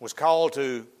was called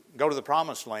to go to the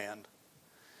promised land,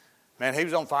 man, he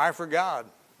was on fire for God.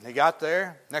 He got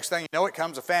there. Next thing you know, it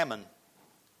comes a famine.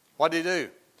 What did he do?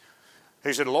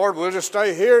 He said, Lord, we'll just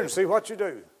stay here and see what you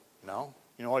do. No.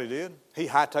 You know what he did? He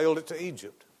hightailed it to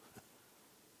Egypt.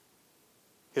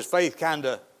 His faith kind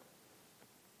of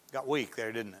got weak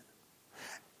there, didn't it?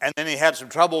 And then he had some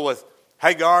trouble with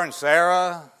Hagar and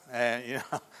Sarah, and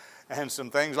and some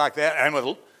things like that,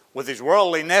 and with his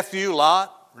worldly nephew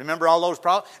Lot. Remember all those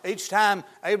problems? Each time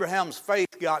Abraham's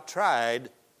faith got tried,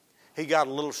 he got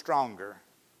a little stronger.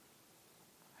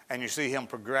 And you see him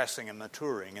progressing and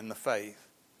maturing in the faith.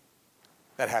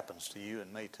 That happens to you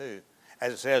and me too.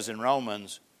 As it says in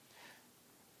Romans,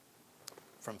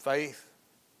 from faith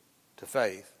to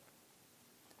faith.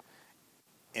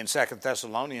 In 2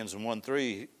 Thessalonians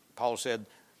 1:3, Paul said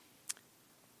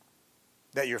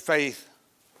that your faith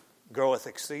groweth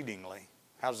exceedingly.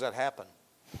 How does that happen?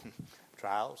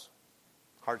 Trials,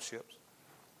 hardships.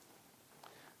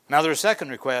 Now there's a second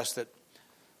request that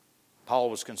Paul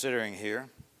was considering here,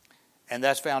 and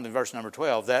that's found in verse number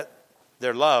 12, that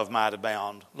their love might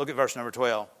abound. Look at verse number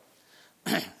 12.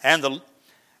 And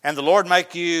the Lord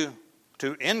make you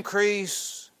to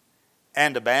increase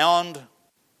and abound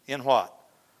in what?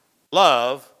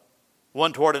 Love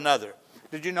one toward another.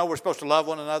 Did you know we're supposed to love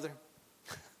one another?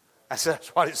 That's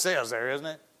what it says there, isn't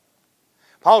it?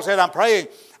 Paul said, I'm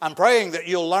praying that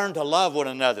you'll learn to love one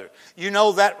another. You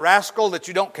know that rascal that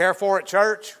you don't care for at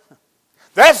church?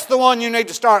 That's the one you need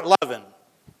to start loving.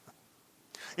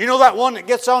 You know that one that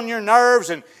gets on your nerves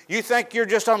and you think you're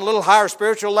just on a little higher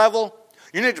spiritual level?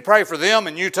 You need to pray for them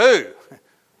and you too,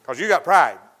 because you got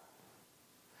pride.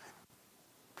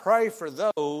 Pray for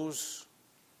those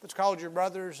that's called your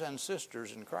brothers and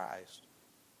sisters in Christ.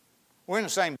 We're in the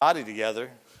same body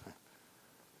together.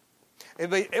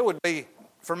 It would be,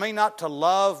 for me not to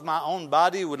love my own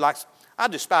body, I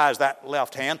despise that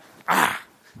left hand.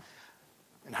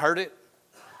 And hurt it.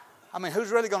 I mean,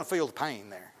 who's really going to feel the pain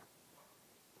there?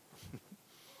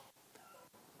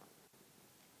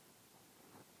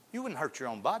 You wouldn't hurt your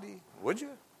own body, would you?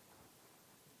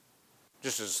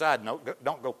 Just as a side note,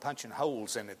 don't go punching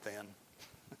holes in it then.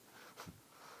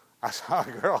 I saw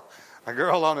a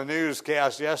girl on a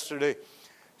newscast yesterday.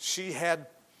 She had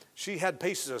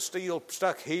pieces of steel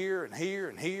stuck here and here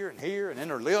and here and here and in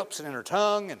her lips and in her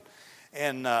tongue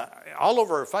and all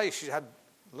over her face. She had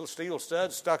little steel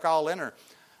studs stuck all in her.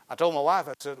 I told my wife,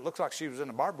 I said, it looks like she was in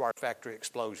a barbed wire factory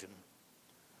explosion.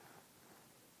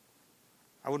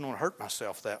 I wouldn't want to hurt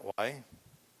myself that way.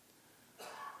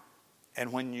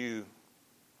 And when you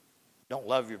don't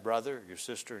love your brother or your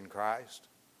sister in Christ,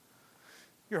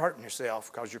 you're hurting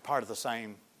yourself because you're part of the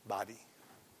same body.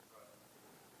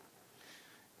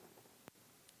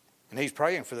 And he's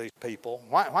praying for these people.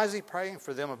 Why is he praying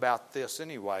for them about this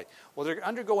anyway? Well, they're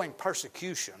undergoing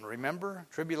persecution, remember?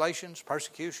 Tribulations,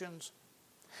 persecutions.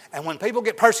 And when people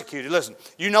get persecuted, listen,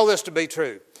 you know this to be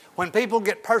true. When people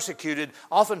get persecuted,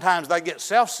 oftentimes they get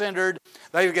self-centered,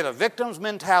 they get a victim's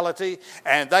mentality,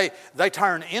 and they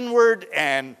turn inward,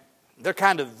 and they're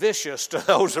kind of vicious to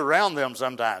those around them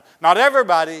sometimes. Not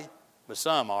everybody, but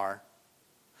some are.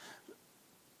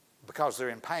 Because they're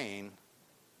in pain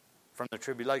from the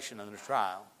tribulation and the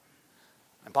trial.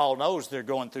 And Paul knows they're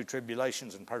going through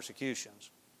tribulations and persecutions.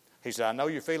 He said, I know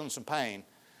you're feeling some pain.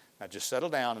 Now just settle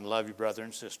down and love your brother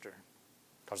and sister,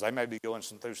 because they may be going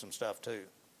through some stuff too.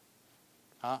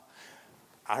 Huh?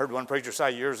 I heard one preacher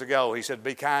say years ago, he said,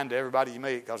 be kind to everybody you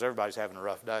meet, because everybody's having a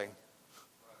rough day.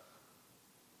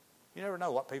 You never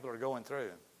know what people are going through.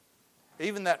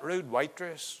 Even that rude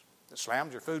waitress that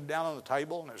slammed your food down on the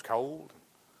table and it was cold,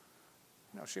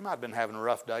 she might have been having a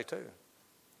rough day too.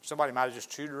 Somebody might have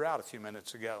just chewed her out a few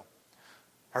minutes ago.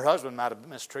 Her husband might have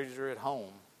mistreated her at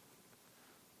home.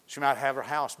 She might have her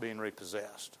house being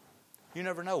repossessed. You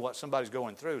never know what somebody's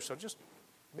going through, so just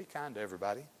be kind to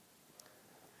everybody.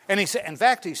 And in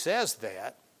fact, he says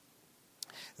that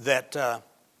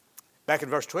back in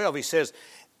verse 12, he says,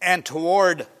 and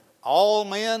toward all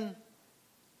men.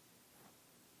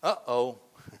 Uh-oh.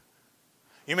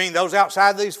 You mean those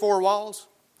outside these four walls?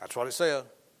 That's what it said.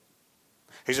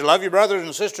 He said, love your brothers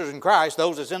and sisters in Christ,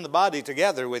 those that's in the body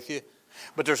together with you.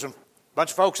 But there's a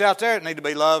bunch of folks out there that need to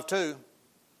be loved too.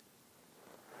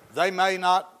 They may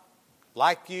not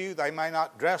like you. They may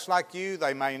not dress like you.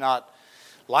 They may not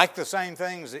like the same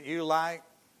things that you like.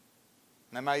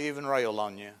 They may even rail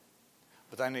on you.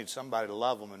 But they need somebody to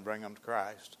love them and bring them to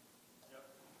Christ. Yep.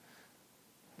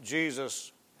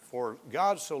 Jesus, for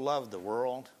God so loved the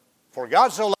world,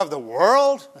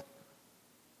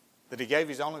 that he gave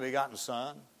his only begotten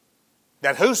Son,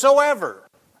 that whosoever,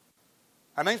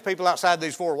 that means people outside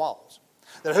these four walls,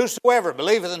 That whosoever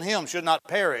believeth in him should not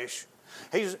perish.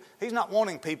 He's not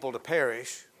wanting people to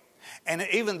perish. And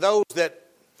even those that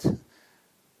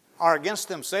are against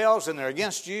themselves and they're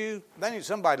against you, they need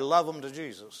somebody to love them to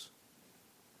Jesus.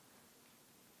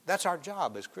 That's our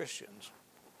job as Christians.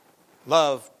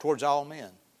 Love towards all men.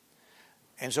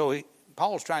 And so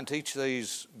Paul's trying to teach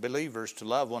these believers to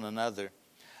love one another.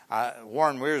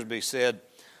 Warren Wiersbe said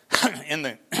in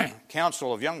the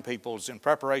Council of Young Peoples in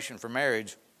preparation for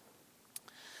marriage,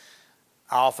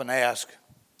 I often ask,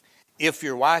 if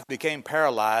your wife became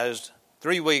paralyzed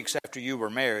 3 weeks after you were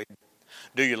married,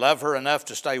 do you love her enough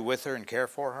to stay with her and care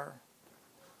for her?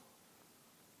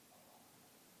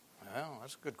 Well,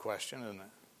 that's a good question, isn't it?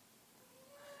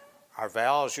 Our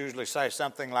vows usually say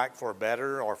something like for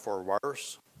better or for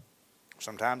worse.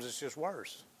 Sometimes it's just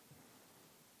worse.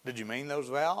 Did you mean those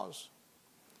vows?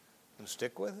 Then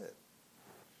stick with it.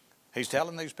 He's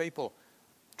telling these people,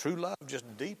 true love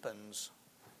just deepens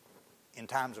in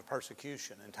times of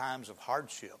persecution, in times of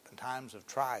hardship, in times of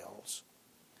trials.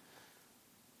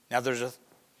 Now there's a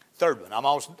third one. I'm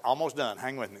almost done.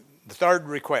 Hang with me. The third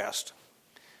request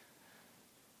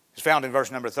is found in verse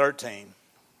number 13.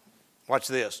 Watch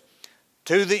this.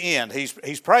 To the end.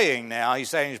 He's praying now. He's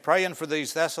saying he's praying for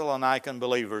these Thessalonican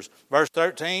believers. Verse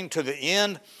 13, to the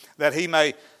end that he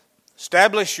may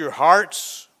establish your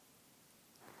hearts.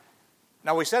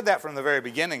 Now we said that from the very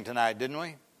beginning tonight, didn't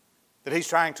we? That he's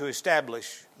trying to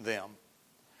establish them.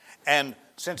 And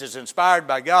since it's inspired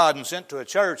by God and sent to a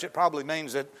church, it probably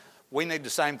means that we need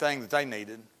the same thing that they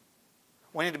needed.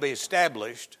 We need to be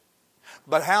established.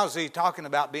 But how's he talking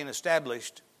about being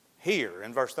established here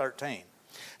in verse 13?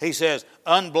 He says,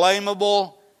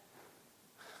 unblameable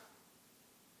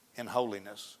in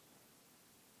holiness.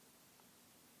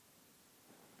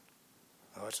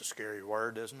 Oh, that's a scary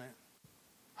word, isn't it?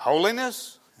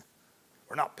 Holiness?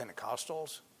 We're not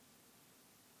Pentecostals.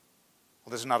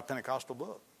 Well, this is not a Pentecostal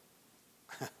book.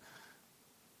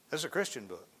 This is a Christian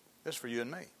book. This is for you and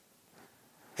me.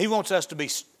 He wants us to be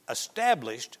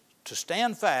established, to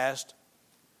stand fast,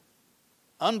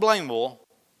 unblameable,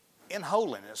 in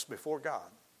holiness before God.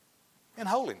 In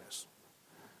holiness.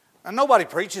 And nobody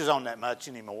preaches on that much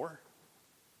anymore.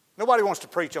 Nobody wants to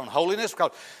preach on holiness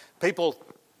because people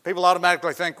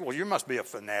automatically think, well, you must be a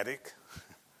fanatic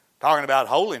talking about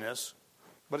holiness.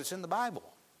 But it's in the Bible.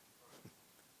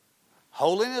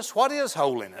 Holiness? What is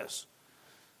holiness?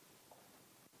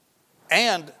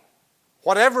 And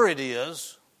whatever it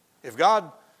is, if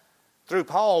God, through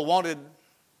Paul, wanted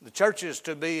the churches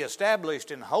to be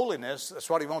established in holiness, that's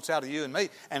what he wants out of you and me.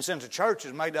 And since the church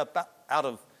is made up out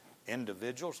of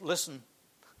individuals, listen,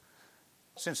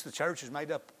 since the church is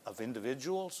made up of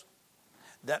individuals,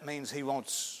 that means he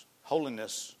wants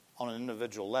holiness on an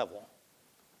individual level.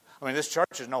 I mean, this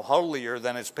church is no holier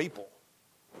than its people.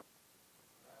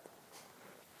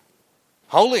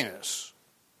 Holiness.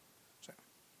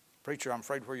 Preacher, I'm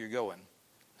afraid where you're going.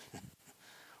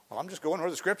 Well, I'm just going where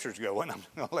the Scripture's going. I'm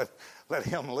going to let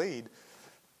him lead.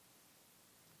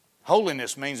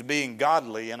 Holiness means being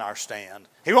godly in our stand.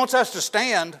 He wants us to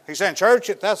stand. He's saying, church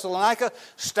at Thessalonica,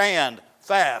 stand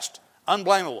fast,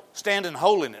 unblameable, stand in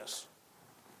holiness.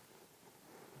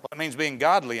 Well, it means being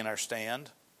godly in our stand.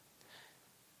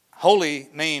 Holy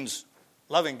means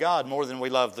loving God more than we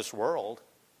love this world.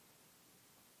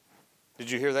 Did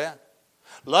you hear that?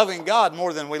 Loving God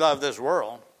more than we love this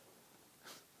world.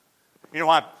 You know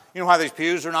why these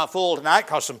pews are not full tonight?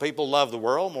 Because some people love the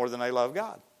world more than they love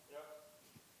God.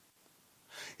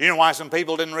 You know why some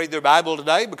people didn't read their Bible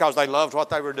today? Because they loved what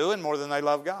they were doing more than they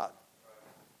loved God.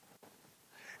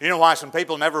 You know why some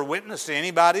people never witnessed to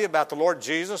anybody about the Lord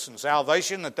Jesus and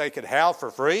salvation that they could have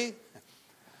for free?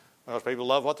 Because people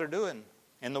love what they're doing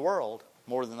in the world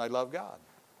more than they love God.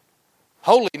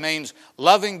 Holy means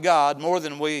loving God more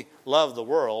than we love the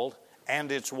world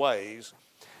and its ways.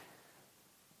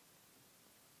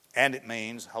 And it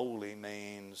means, holy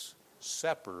means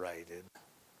separated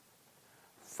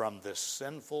from this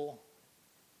sinful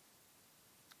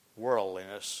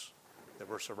worldliness that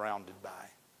we're surrounded by.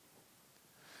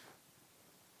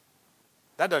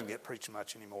 That doesn't get preached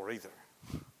much anymore either.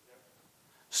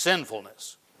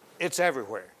 Sinfulness. It's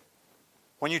everywhere.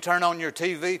 When you turn on your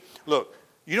TV, look,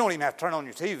 you don't even have to turn on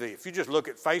your TV. If you just look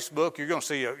at Facebook, you're going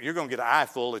to get an eye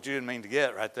full that you didn't mean to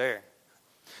get right there.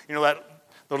 You know that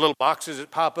the little boxes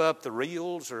that pop up, the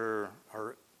reels or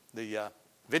the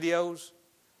videos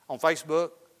on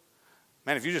Facebook?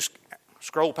 Man, if you just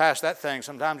scroll past that thing,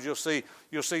 sometimes you'll see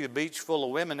the beach full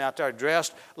of women out there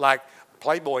dressed like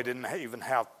Playboy didn't even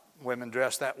have women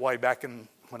dressed that way back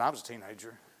when I was a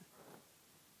teenager.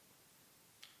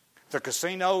 The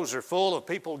casinos are full of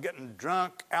people getting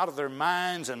drunk out of their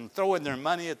minds and throwing their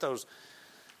money at those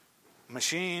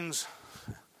machines.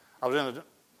 I was in the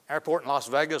airport in Las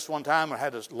Vegas one time. I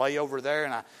had to lay over there,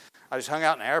 and I just hung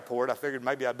out in the airport. I figured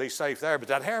maybe I'd be safe there. But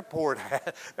that airport,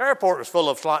 the airport was full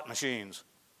of slot machines.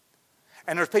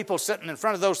 And there's people sitting in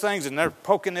front of those things, and they're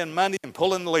poking in money and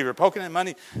pulling the lever, poking in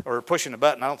money or pushing the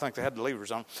button. I don't think they had the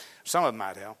levers on. Some of them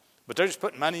might have. But they're just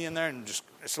putting money in there, and just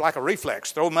it's like a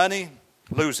reflex. Throw money,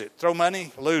 lose it. Throw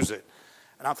money, lose it.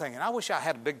 And I'm thinking, I wish I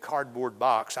had a big cardboard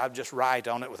box. I'd just write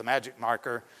on it with a magic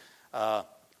marker,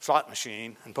 slot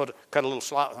machine, and cut a little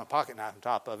slot with a pocket knife on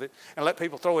top of it, and let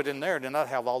people throw it in there, and then I'd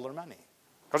have all their money.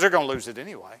 Because they're going to lose it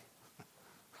anyway.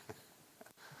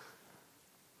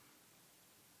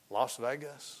 Las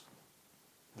Vegas,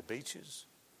 the beaches.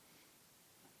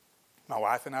 My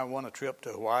wife and I won a trip to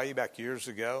Hawaii back years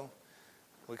ago.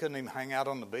 We couldn't even hang out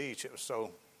on the beach. It was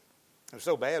so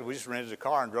bad. We just rented a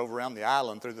car and drove around the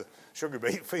island through the sugar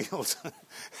beet fields.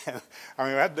 I mean,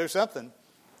 we had to do something.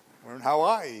 We're in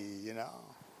Hawaii, you know.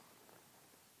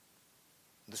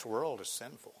 This world is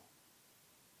sinful.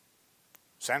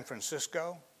 San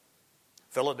Francisco,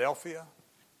 Philadelphia,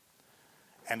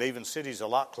 and even cities a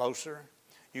lot closer.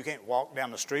 You can't walk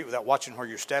down the street without watching where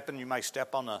you're stepping. You may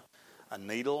step on a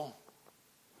needle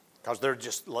because they're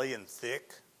just laying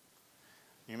thick.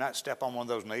 You might step on one of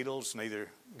those needles and either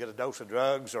get a dose of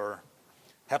drugs or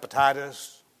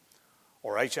hepatitis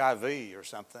or HIV or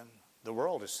something. The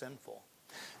world is sinful.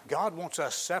 God wants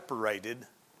us separated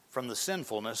from the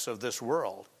sinfulness of this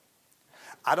world.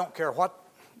 I don't care what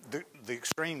the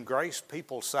extreme grace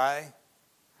people say,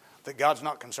 that God's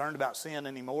not concerned about sin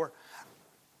anymore.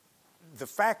 The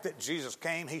fact that Jesus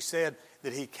came, he said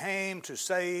that he came to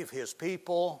save his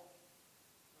people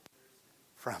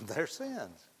from their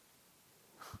sins.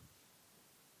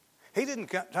 He didn't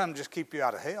come to just keep you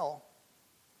out of hell.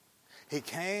 He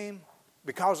came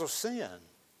because of sin.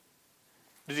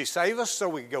 Did he save us so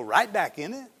we could go right back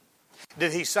in it?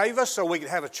 Did he save us so we could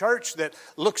have a church that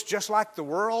looks just like the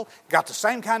world, got the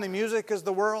same kind of music as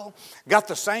the world, got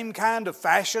the same kind of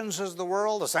fashions as the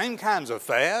world, the same kinds of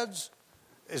fads?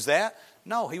 Is that?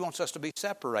 No, he wants us to be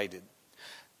separated.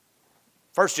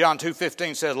 1 John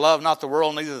 2:15 says, love not the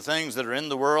world, neither the things that are in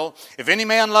the world. If any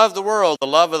man love the world, the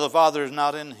love of the Father is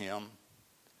not in him.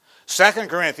 2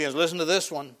 Corinthians, listen to this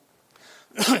one.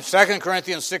 2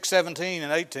 Corinthians 6:17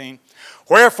 and 18.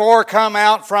 Wherefore come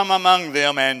out from among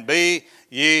them and be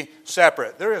ye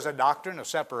separate. There is a doctrine of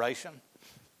separation.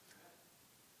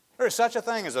 There is such a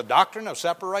thing as a doctrine of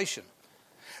separation.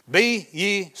 Be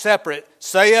ye separate,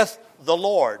 saith the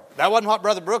Lord. That wasn't what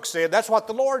Brother Brooks said. That's what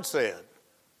the Lord said.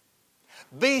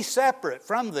 Be separate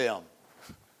from them,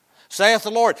 saith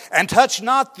the Lord, and touch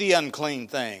not the unclean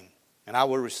thing. And I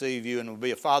will receive you and will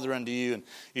be a father unto you, and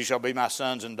you shall be my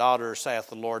sons and daughters, saith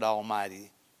the Lord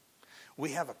Almighty.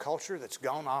 We have a culture that's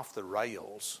gone off the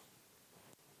rails.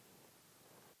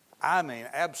 I mean,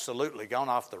 absolutely gone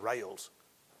off the rails.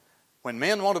 When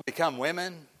men want to become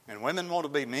women and women want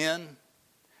to be men,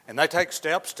 and they take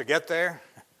steps to get there,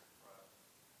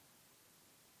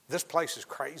 this place is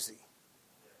crazy.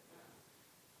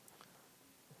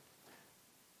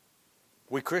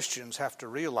 We Christians have to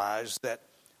realize that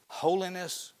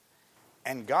holiness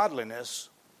and godliness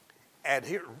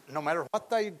adhere, no matter what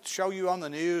they show you on the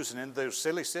news and in those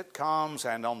silly sitcoms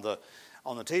and on the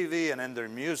TV and in their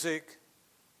music,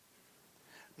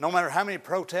 no matter how many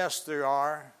protests there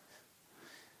are,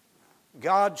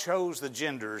 God chose the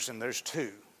genders, and there's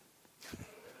two.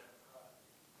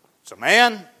 It's a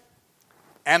man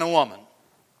and a woman.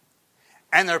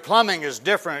 And their plumbing is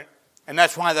different, and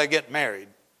that's why they get married.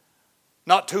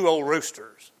 Not two old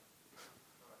roosters.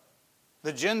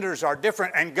 The genders are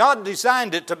different, and God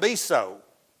designed it to be so.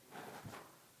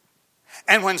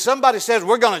 And when somebody says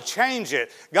we're going to change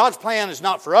it, God's plan is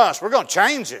not for us. We're going to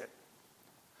change it.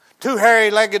 Two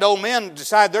hairy-legged old men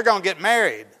decide they're going to get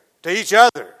married to each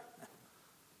other.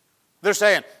 They're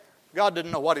saying, God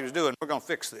didn't know what he was doing. We're going to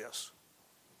fix this.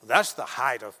 That's the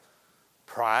height of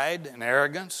pride and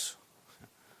arrogance.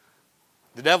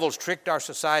 The devil's tricked our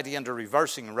society into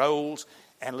reversing roles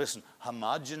and, listen,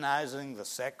 homogenizing the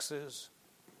sexes.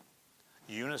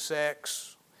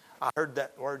 Unisex. I heard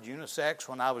that word unisex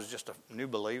when I was just a new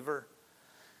believer.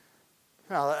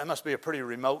 Now, that must be a pretty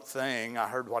remote thing. I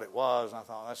heard what it was, and I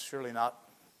thought, that's surely not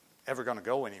ever going to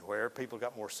go anywhere. People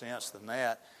got more sense than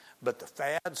that. But the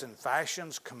fads and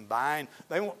fashions combined,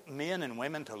 they want men and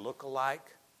women to look alike.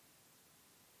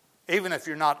 Even if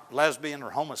you're not lesbian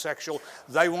or homosexual,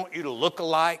 they want you to look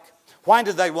alike. Why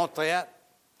do they want that?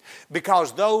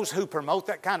 Because those who promote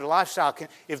that kind of lifestyle,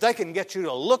 if they can get you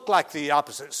to look like the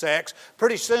opposite sex,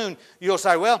 pretty soon you'll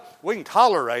say, well, we can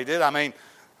tolerate it. I mean,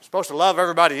 we're supposed to love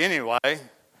everybody anyway.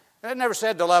 It never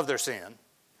said to love their sin.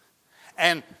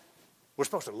 And we're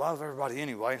supposed to love everybody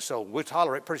anyway, so we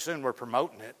tolerate. Pretty soon we're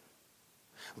promoting it.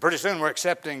 Pretty soon we're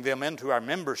accepting them into our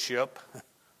membership.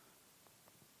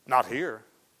 Not here,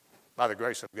 by the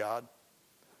grace of God.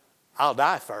 I'll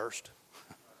die first.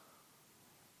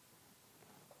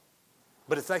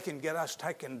 But if they can get us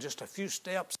taking just a few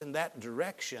steps in that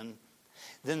direction,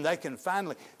 then they can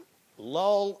finally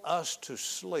lull us to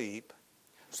sleep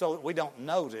so that we don't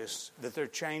notice that they're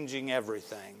changing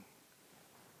everything.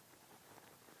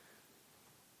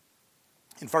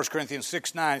 In 1 Corinthians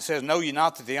 6:9 it says, know ye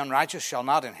not that the unrighteous shall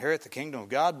not inherit the kingdom of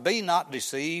God? Be not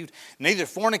deceived, neither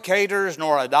fornicators,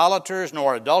 nor idolaters,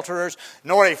 nor adulterers,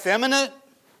 nor effeminate,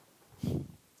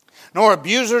 nor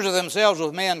abusers of themselves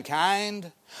with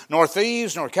mankind, nor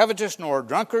thieves, nor covetous, nor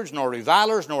drunkards, nor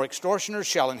revilers, nor extortioners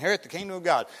shall inherit the kingdom of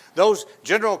God. Those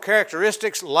general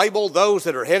characteristics label those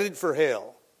that are headed for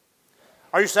hell.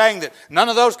 Are you saying that none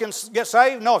of those can get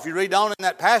saved? No, if you read on in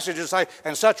that passage, it'll say,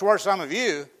 and such were some of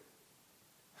you.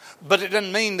 But it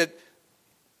doesn't mean that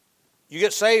you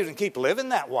get saved and keep living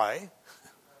that way.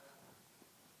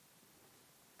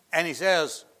 And he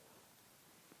says,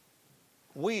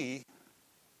 we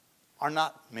are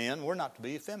not men, we're not to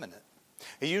be effeminate.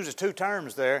 He uses two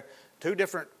terms there, two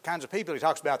different kinds of people. He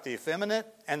talks about the effeminate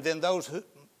and then those who,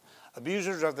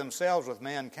 abusers of themselves with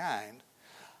mankind.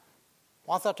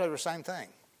 Well, I thought they were the same thing.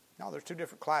 No, they're two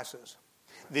different classes.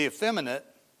 The effeminate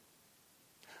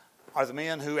are the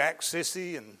men who act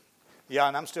sissy and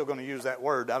I'm still going to use that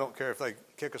word. I don't care if they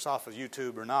kick us off of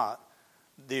YouTube or not.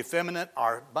 The effeminate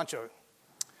are a bunch of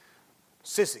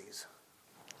sissies,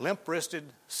 limp-wristed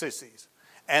sissies.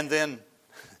 And then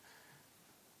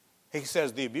he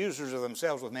says the abusers of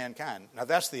themselves with mankind. Now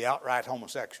that's the outright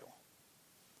homosexual.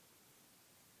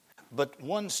 But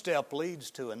one step leads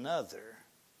to another.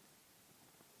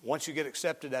 Once you get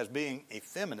accepted as being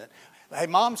effeminate. Hey,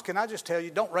 moms, can I just tell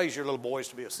you, don't raise your little boys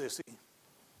to be a sissy.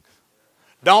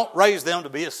 Don't raise them to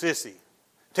be a sissy.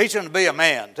 Teach them to be a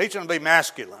man. Teach them to be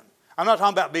masculine. I'm not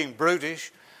talking about being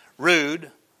brutish,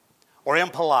 rude, or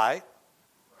impolite.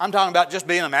 I'm talking about just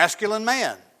being a masculine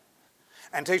man.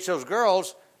 And teach those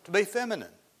girls to be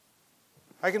feminine.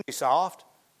 They can be soft.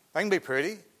 They can be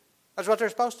pretty. That's what they're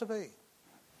supposed to be.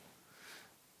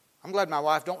 I'm glad my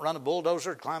wife don't run a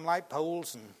bulldozer, climb light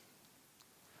poles, and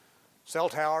cell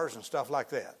towers and stuff like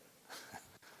that.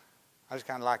 I just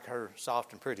kind of like her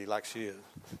soft and pretty like she is.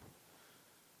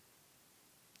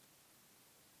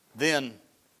 Then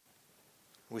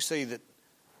we see that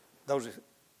those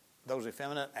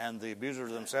effeminate and the abusers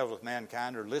of themselves with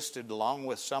mankind are listed along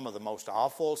with some of the most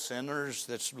awful sinners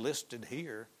that's listed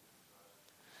here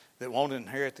that won't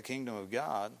inherit the kingdom of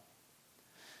God.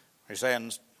 Are you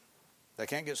saying they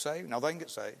can't get saved? No, they can get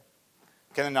saved.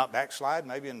 Can they not backslide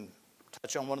maybe and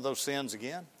touch on one of those sins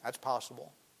again? That's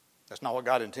possible. That's not what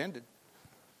God intended.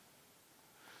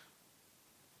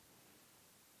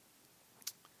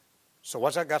 So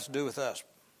what's that got to do with us?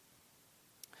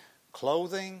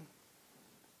 Clothing,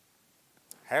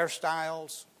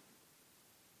 hairstyles,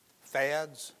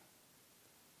 fads,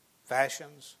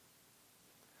 fashions.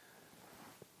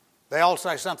 They all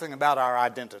say something about our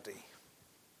identity.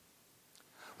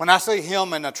 When I see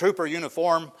him in a trooper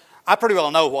uniform, I pretty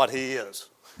well know what he is.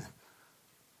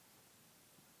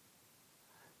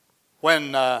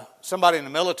 When somebody in the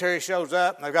military shows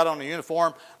up and they've got on a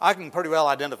uniform, I can pretty well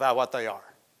identify what they are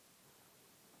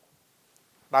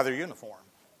by their uniform.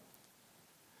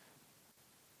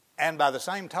 And by the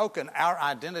same token, our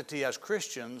identity as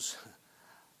Christians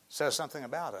says something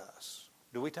about us.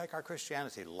 Do we take our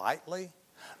Christianity lightly?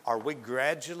 Are we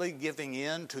gradually giving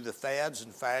in to the fads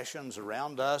and fashions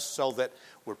around us so that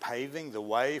we're paving the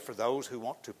way for those who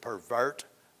want to pervert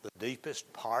the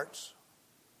deepest parts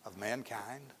of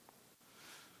mankind?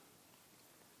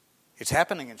 It's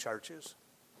happening in churches.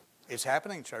 It's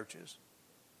happening in churches.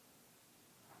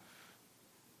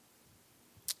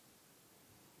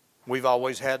 We've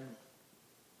always had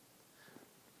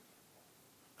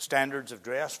standards of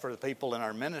dress for the people in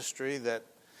our ministry that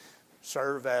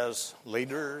serve as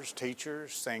leaders,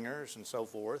 teachers, singers, and so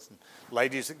forth. And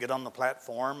ladies that get on the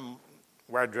platform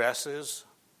wear dresses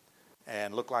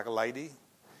and look like a lady.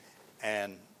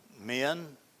 And men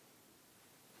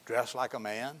dress like a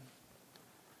man.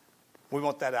 We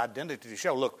want that identity to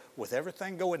show. Look, with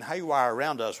everything going haywire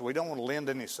around us, we don't want to lend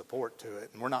any support to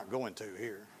it, and we're not going to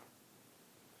here.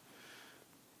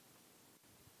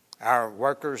 Our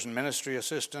workers and ministry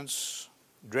assistants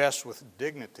dress with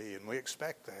dignity, and we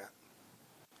expect that.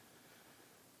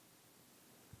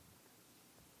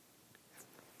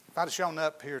 I'd have shown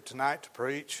up here tonight to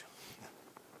preach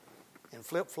in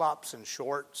flip-flops and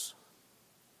shorts,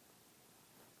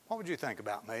 what would you think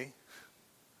about me?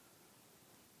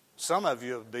 Some of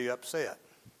you would be upset.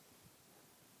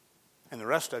 And the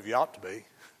rest of you ought to be.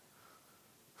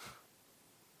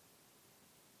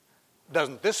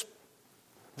 Doesn't this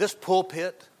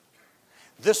pulpit,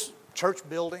 this church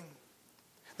building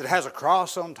that has a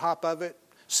cross on top of it,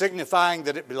 signifying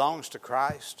that it belongs to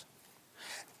Christ,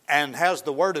 and has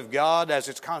the Word of God as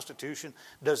its constitution,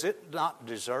 does it not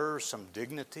deserve some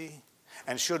dignity?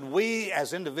 And should we,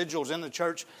 as individuals in the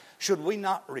church, should we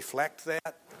not reflect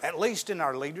that, at least in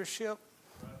our leadership?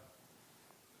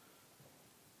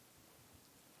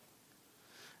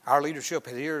 Our leadership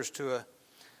adheres to a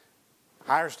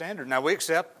higher standard. Now, we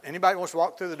accept anybody who wants to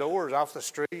walk through the doors, off the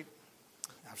street.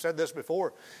 I've said this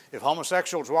before. If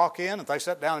homosexuals walk in, if they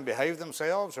sit down and behave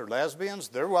themselves, or lesbians,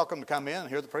 they're welcome to come in and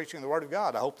hear the preaching of the Word of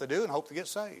God. I hope they do and hope they get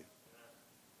saved.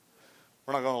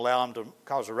 We're not going to allow them to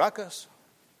cause a ruckus.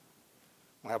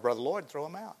 We'll have Brother Lloyd throw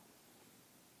them out.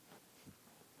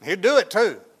 He'd do it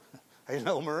too. He's an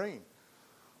old Marine.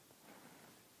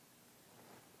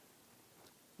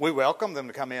 We welcome them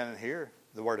to come in and hear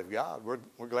the Word of God.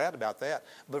 We're glad about that.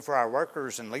 But for our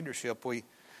workers and leadership, we,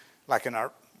 like in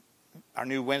our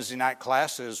new Wednesday night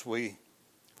classes, we're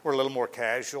a little more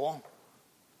casual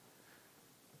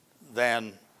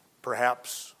than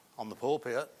perhaps on the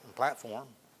pulpit and platform.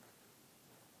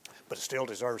 But it still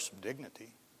deserves some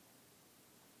dignity.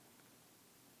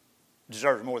 It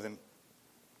deserves more than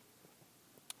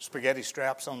spaghetti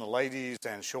straps on the ladies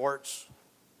and shorts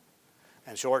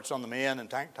on the men and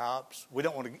tank tops. We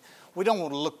don't want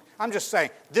to look. I'm just saying,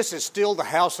 this is still the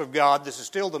house of God. This is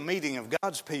still the meeting of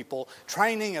God's people.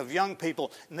 Training of young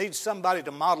people needs somebody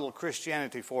to model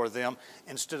Christianity for them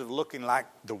instead of looking like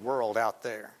the world out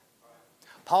there.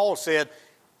 Paul said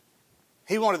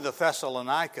he wanted the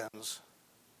Thessalonians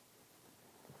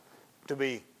to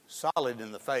be solid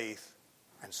in the faith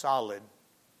and solid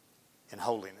in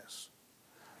holiness.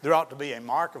 There ought to be a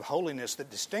mark of holiness that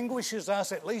distinguishes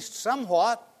us at least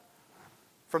somewhat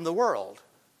from the world.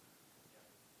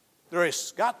 There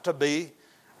has got to be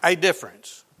a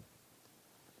difference.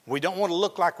 We don't want to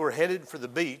look like we're headed for the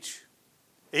beach,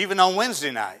 even on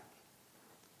Wednesday night.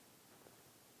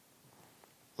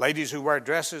 Ladies who wear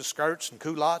dresses, skirts, and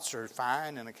culottes are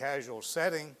fine in a casual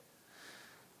setting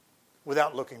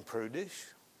without looking prudish.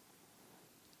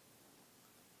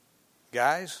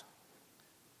 Guys,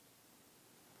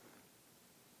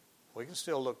 we can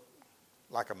still look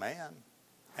like a man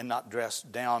and not dress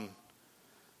down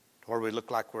to where we look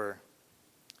like we're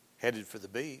headed for the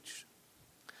beach.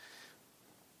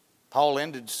 Paul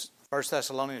ended 1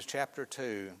 Thessalonians chapter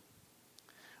 2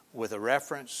 with a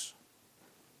reference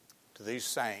to these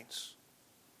saints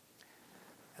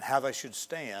and how they should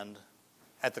stand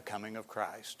at the coming of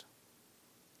Christ.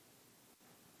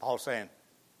 Paul's saying,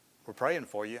 we're praying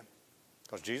for you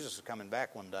because Jesus is coming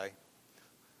back one day.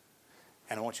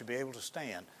 And I want you to be able to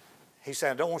stand. He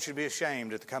said, I don't want you to be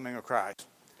ashamed at the coming of Christ.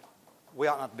 We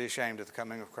ought not to be ashamed at the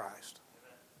coming of Christ.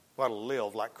 We ought to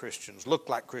live like Christians, look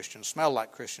like Christians, smell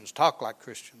like Christians, talk like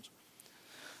Christians.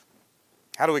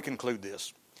 How do we conclude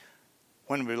this?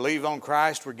 When we believe on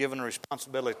Christ, we're given a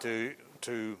responsibility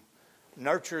to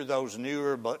nurture those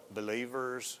newer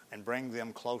believers and bring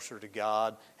them closer to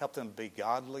God, help them be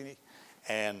godly,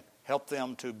 and help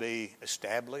them to be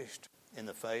established in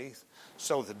the faith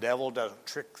so the devil doesn't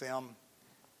trick them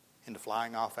into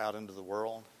flying off out into the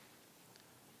world.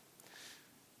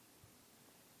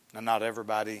 Now, not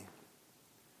everybody,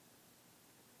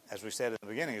 as we said in the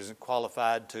beginning, isn't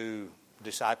qualified to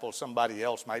disciple somebody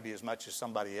else maybe as much as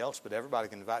somebody else, but everybody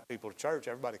can invite people to church.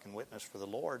 Everybody can witness for the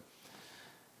Lord.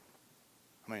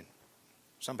 I mean,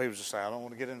 some people just say, I don't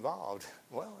want to get involved.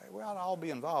 Well, we ought to all be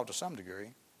involved to some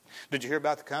degree. Did you hear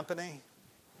about the company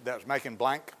that was making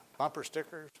blank bumper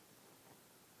stickers?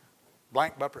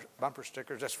 Blank bumper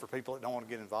stickers, that's for people that don't want to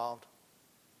get involved.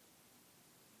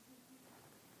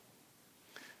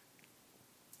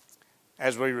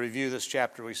 As we review this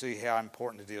chapter, we see how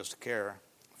important it is to care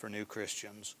for new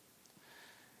Christians.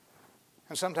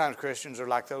 And sometimes Christians are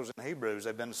like those in Hebrews.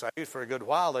 They've been saved for a good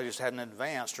while. They just hadn't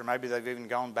advanced, or maybe they've even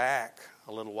gone back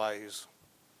a little ways.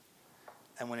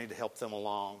 And we need to help them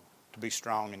along to be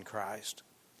strong in Christ.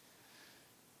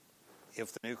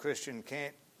 If the new Christian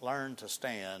can't learn to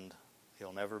stand,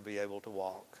 he'll never be able to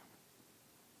walk.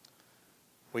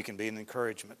 We can be an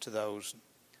encouragement to those,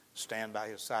 stand by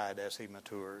his side as he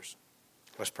matures.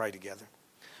 Let's pray together.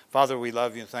 Father, we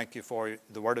love you and thank you for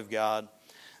the Word of God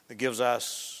that gives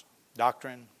us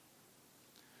doctrine,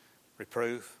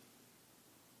 reproof,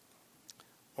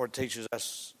 or it teaches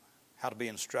us how to be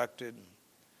instructed,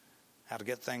 how to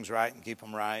get things right and keep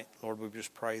them right. Lord, we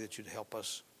just pray that you'd help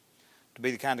us to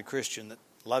be the kind of Christian that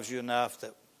loves you enough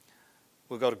that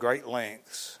we'll go to great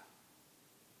lengths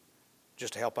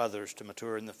just to help others to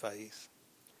mature in the faith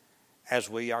as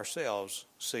we ourselves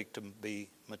seek to be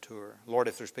mature. Lord,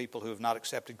 if there's people who have not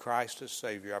accepted Christ as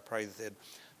Savior, I pray that they'd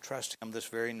trust Him this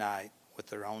very night with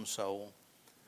their own soul.